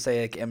hard not to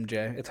say like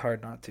MJ. It's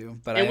hard not to.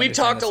 But and we've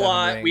talked a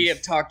lot. Rings, we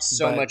have talked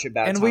so much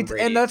about Tom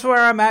Brady, and that's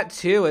where I'm at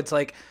too. It's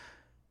like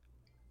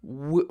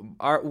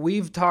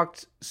we've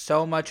talked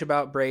so much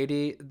about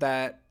Brady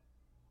that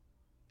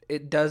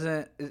it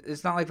doesn't.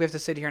 It's not like we have to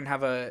sit here and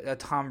have a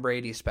Tom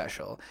Brady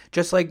special.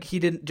 Just like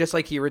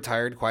he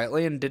retired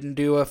quietly and didn't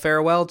do a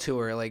farewell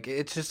tour. Like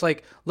it's just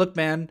like, look,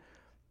 man,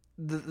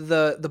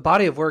 the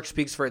body of work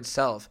speaks for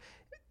itself.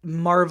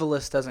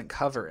 Marvelous doesn't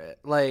cover it.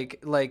 Like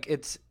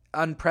it's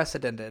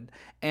unprecedented.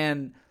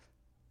 And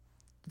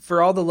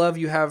for all the love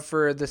you have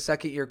for the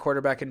second-year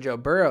quarterback in Joe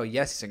Burrow,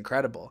 yes, he's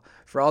incredible.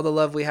 For all the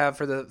love we have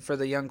for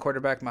the young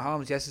quarterback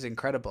Mahomes, yes, he's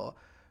incredible.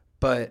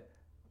 But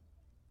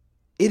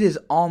it is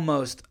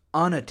almost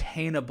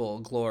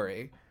unattainable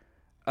glory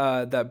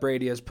that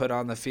Brady has put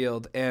on the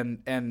field,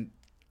 and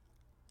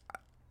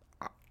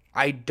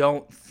I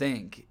don't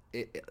think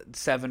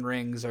 7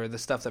 rings or the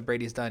stuff that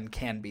Brady's done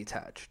can be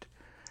touched.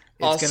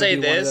 I'll It's gonna say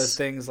be one of those this.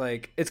 things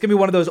like it's gonna be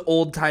one of those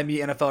old timey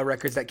NFL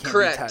records that can't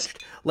Correct. be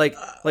touched.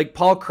 Like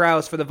Paul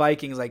Krause for the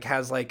Vikings like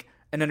has like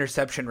an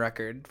interception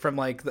record from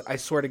like I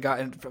swear to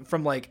God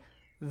from like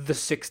the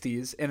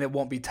 '60s, and it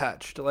won't be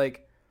touched.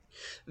 Like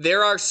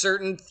There are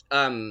certain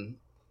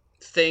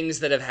things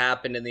that have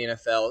happened in the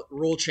NFL,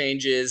 rule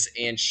changes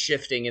and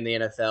shifting in the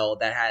NFL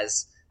that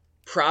has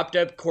propped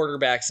up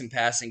quarterbacks in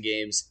passing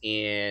games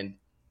and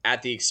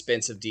at the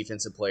expense of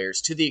defensive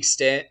players to the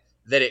extent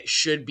that it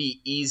should be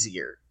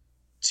easier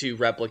to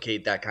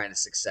replicate that kind of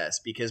success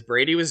because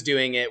Brady was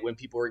doing it when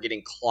people were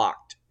getting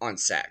clocked on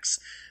sacks.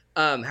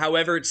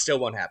 However, it still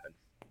won't happen.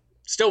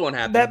 Still won't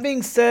happen. that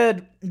being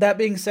said,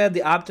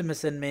 the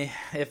optimist in me,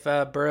 if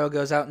Burrow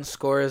goes out and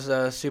scores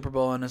a Super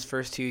Bowl in his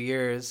first 2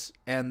 years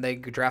and they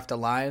draft a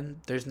line,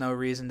 there's no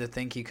reason to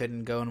think he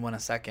couldn't go and win a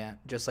second.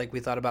 Just like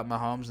we thought about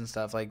Mahomes and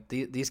stuff. Like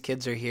these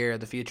kids are here.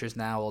 The future's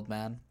now, old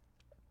man.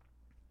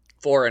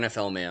 For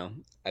NFL Mayo,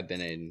 I've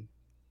been Aiden.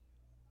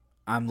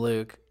 I'm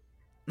Luke.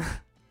 All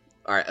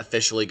right,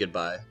 officially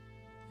goodbye.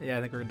 Yeah,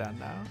 I think we're done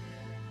now.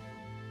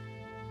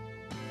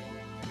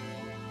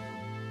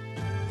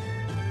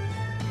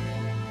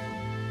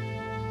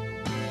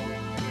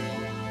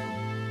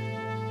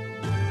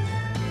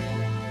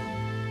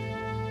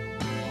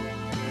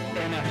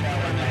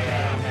 NFL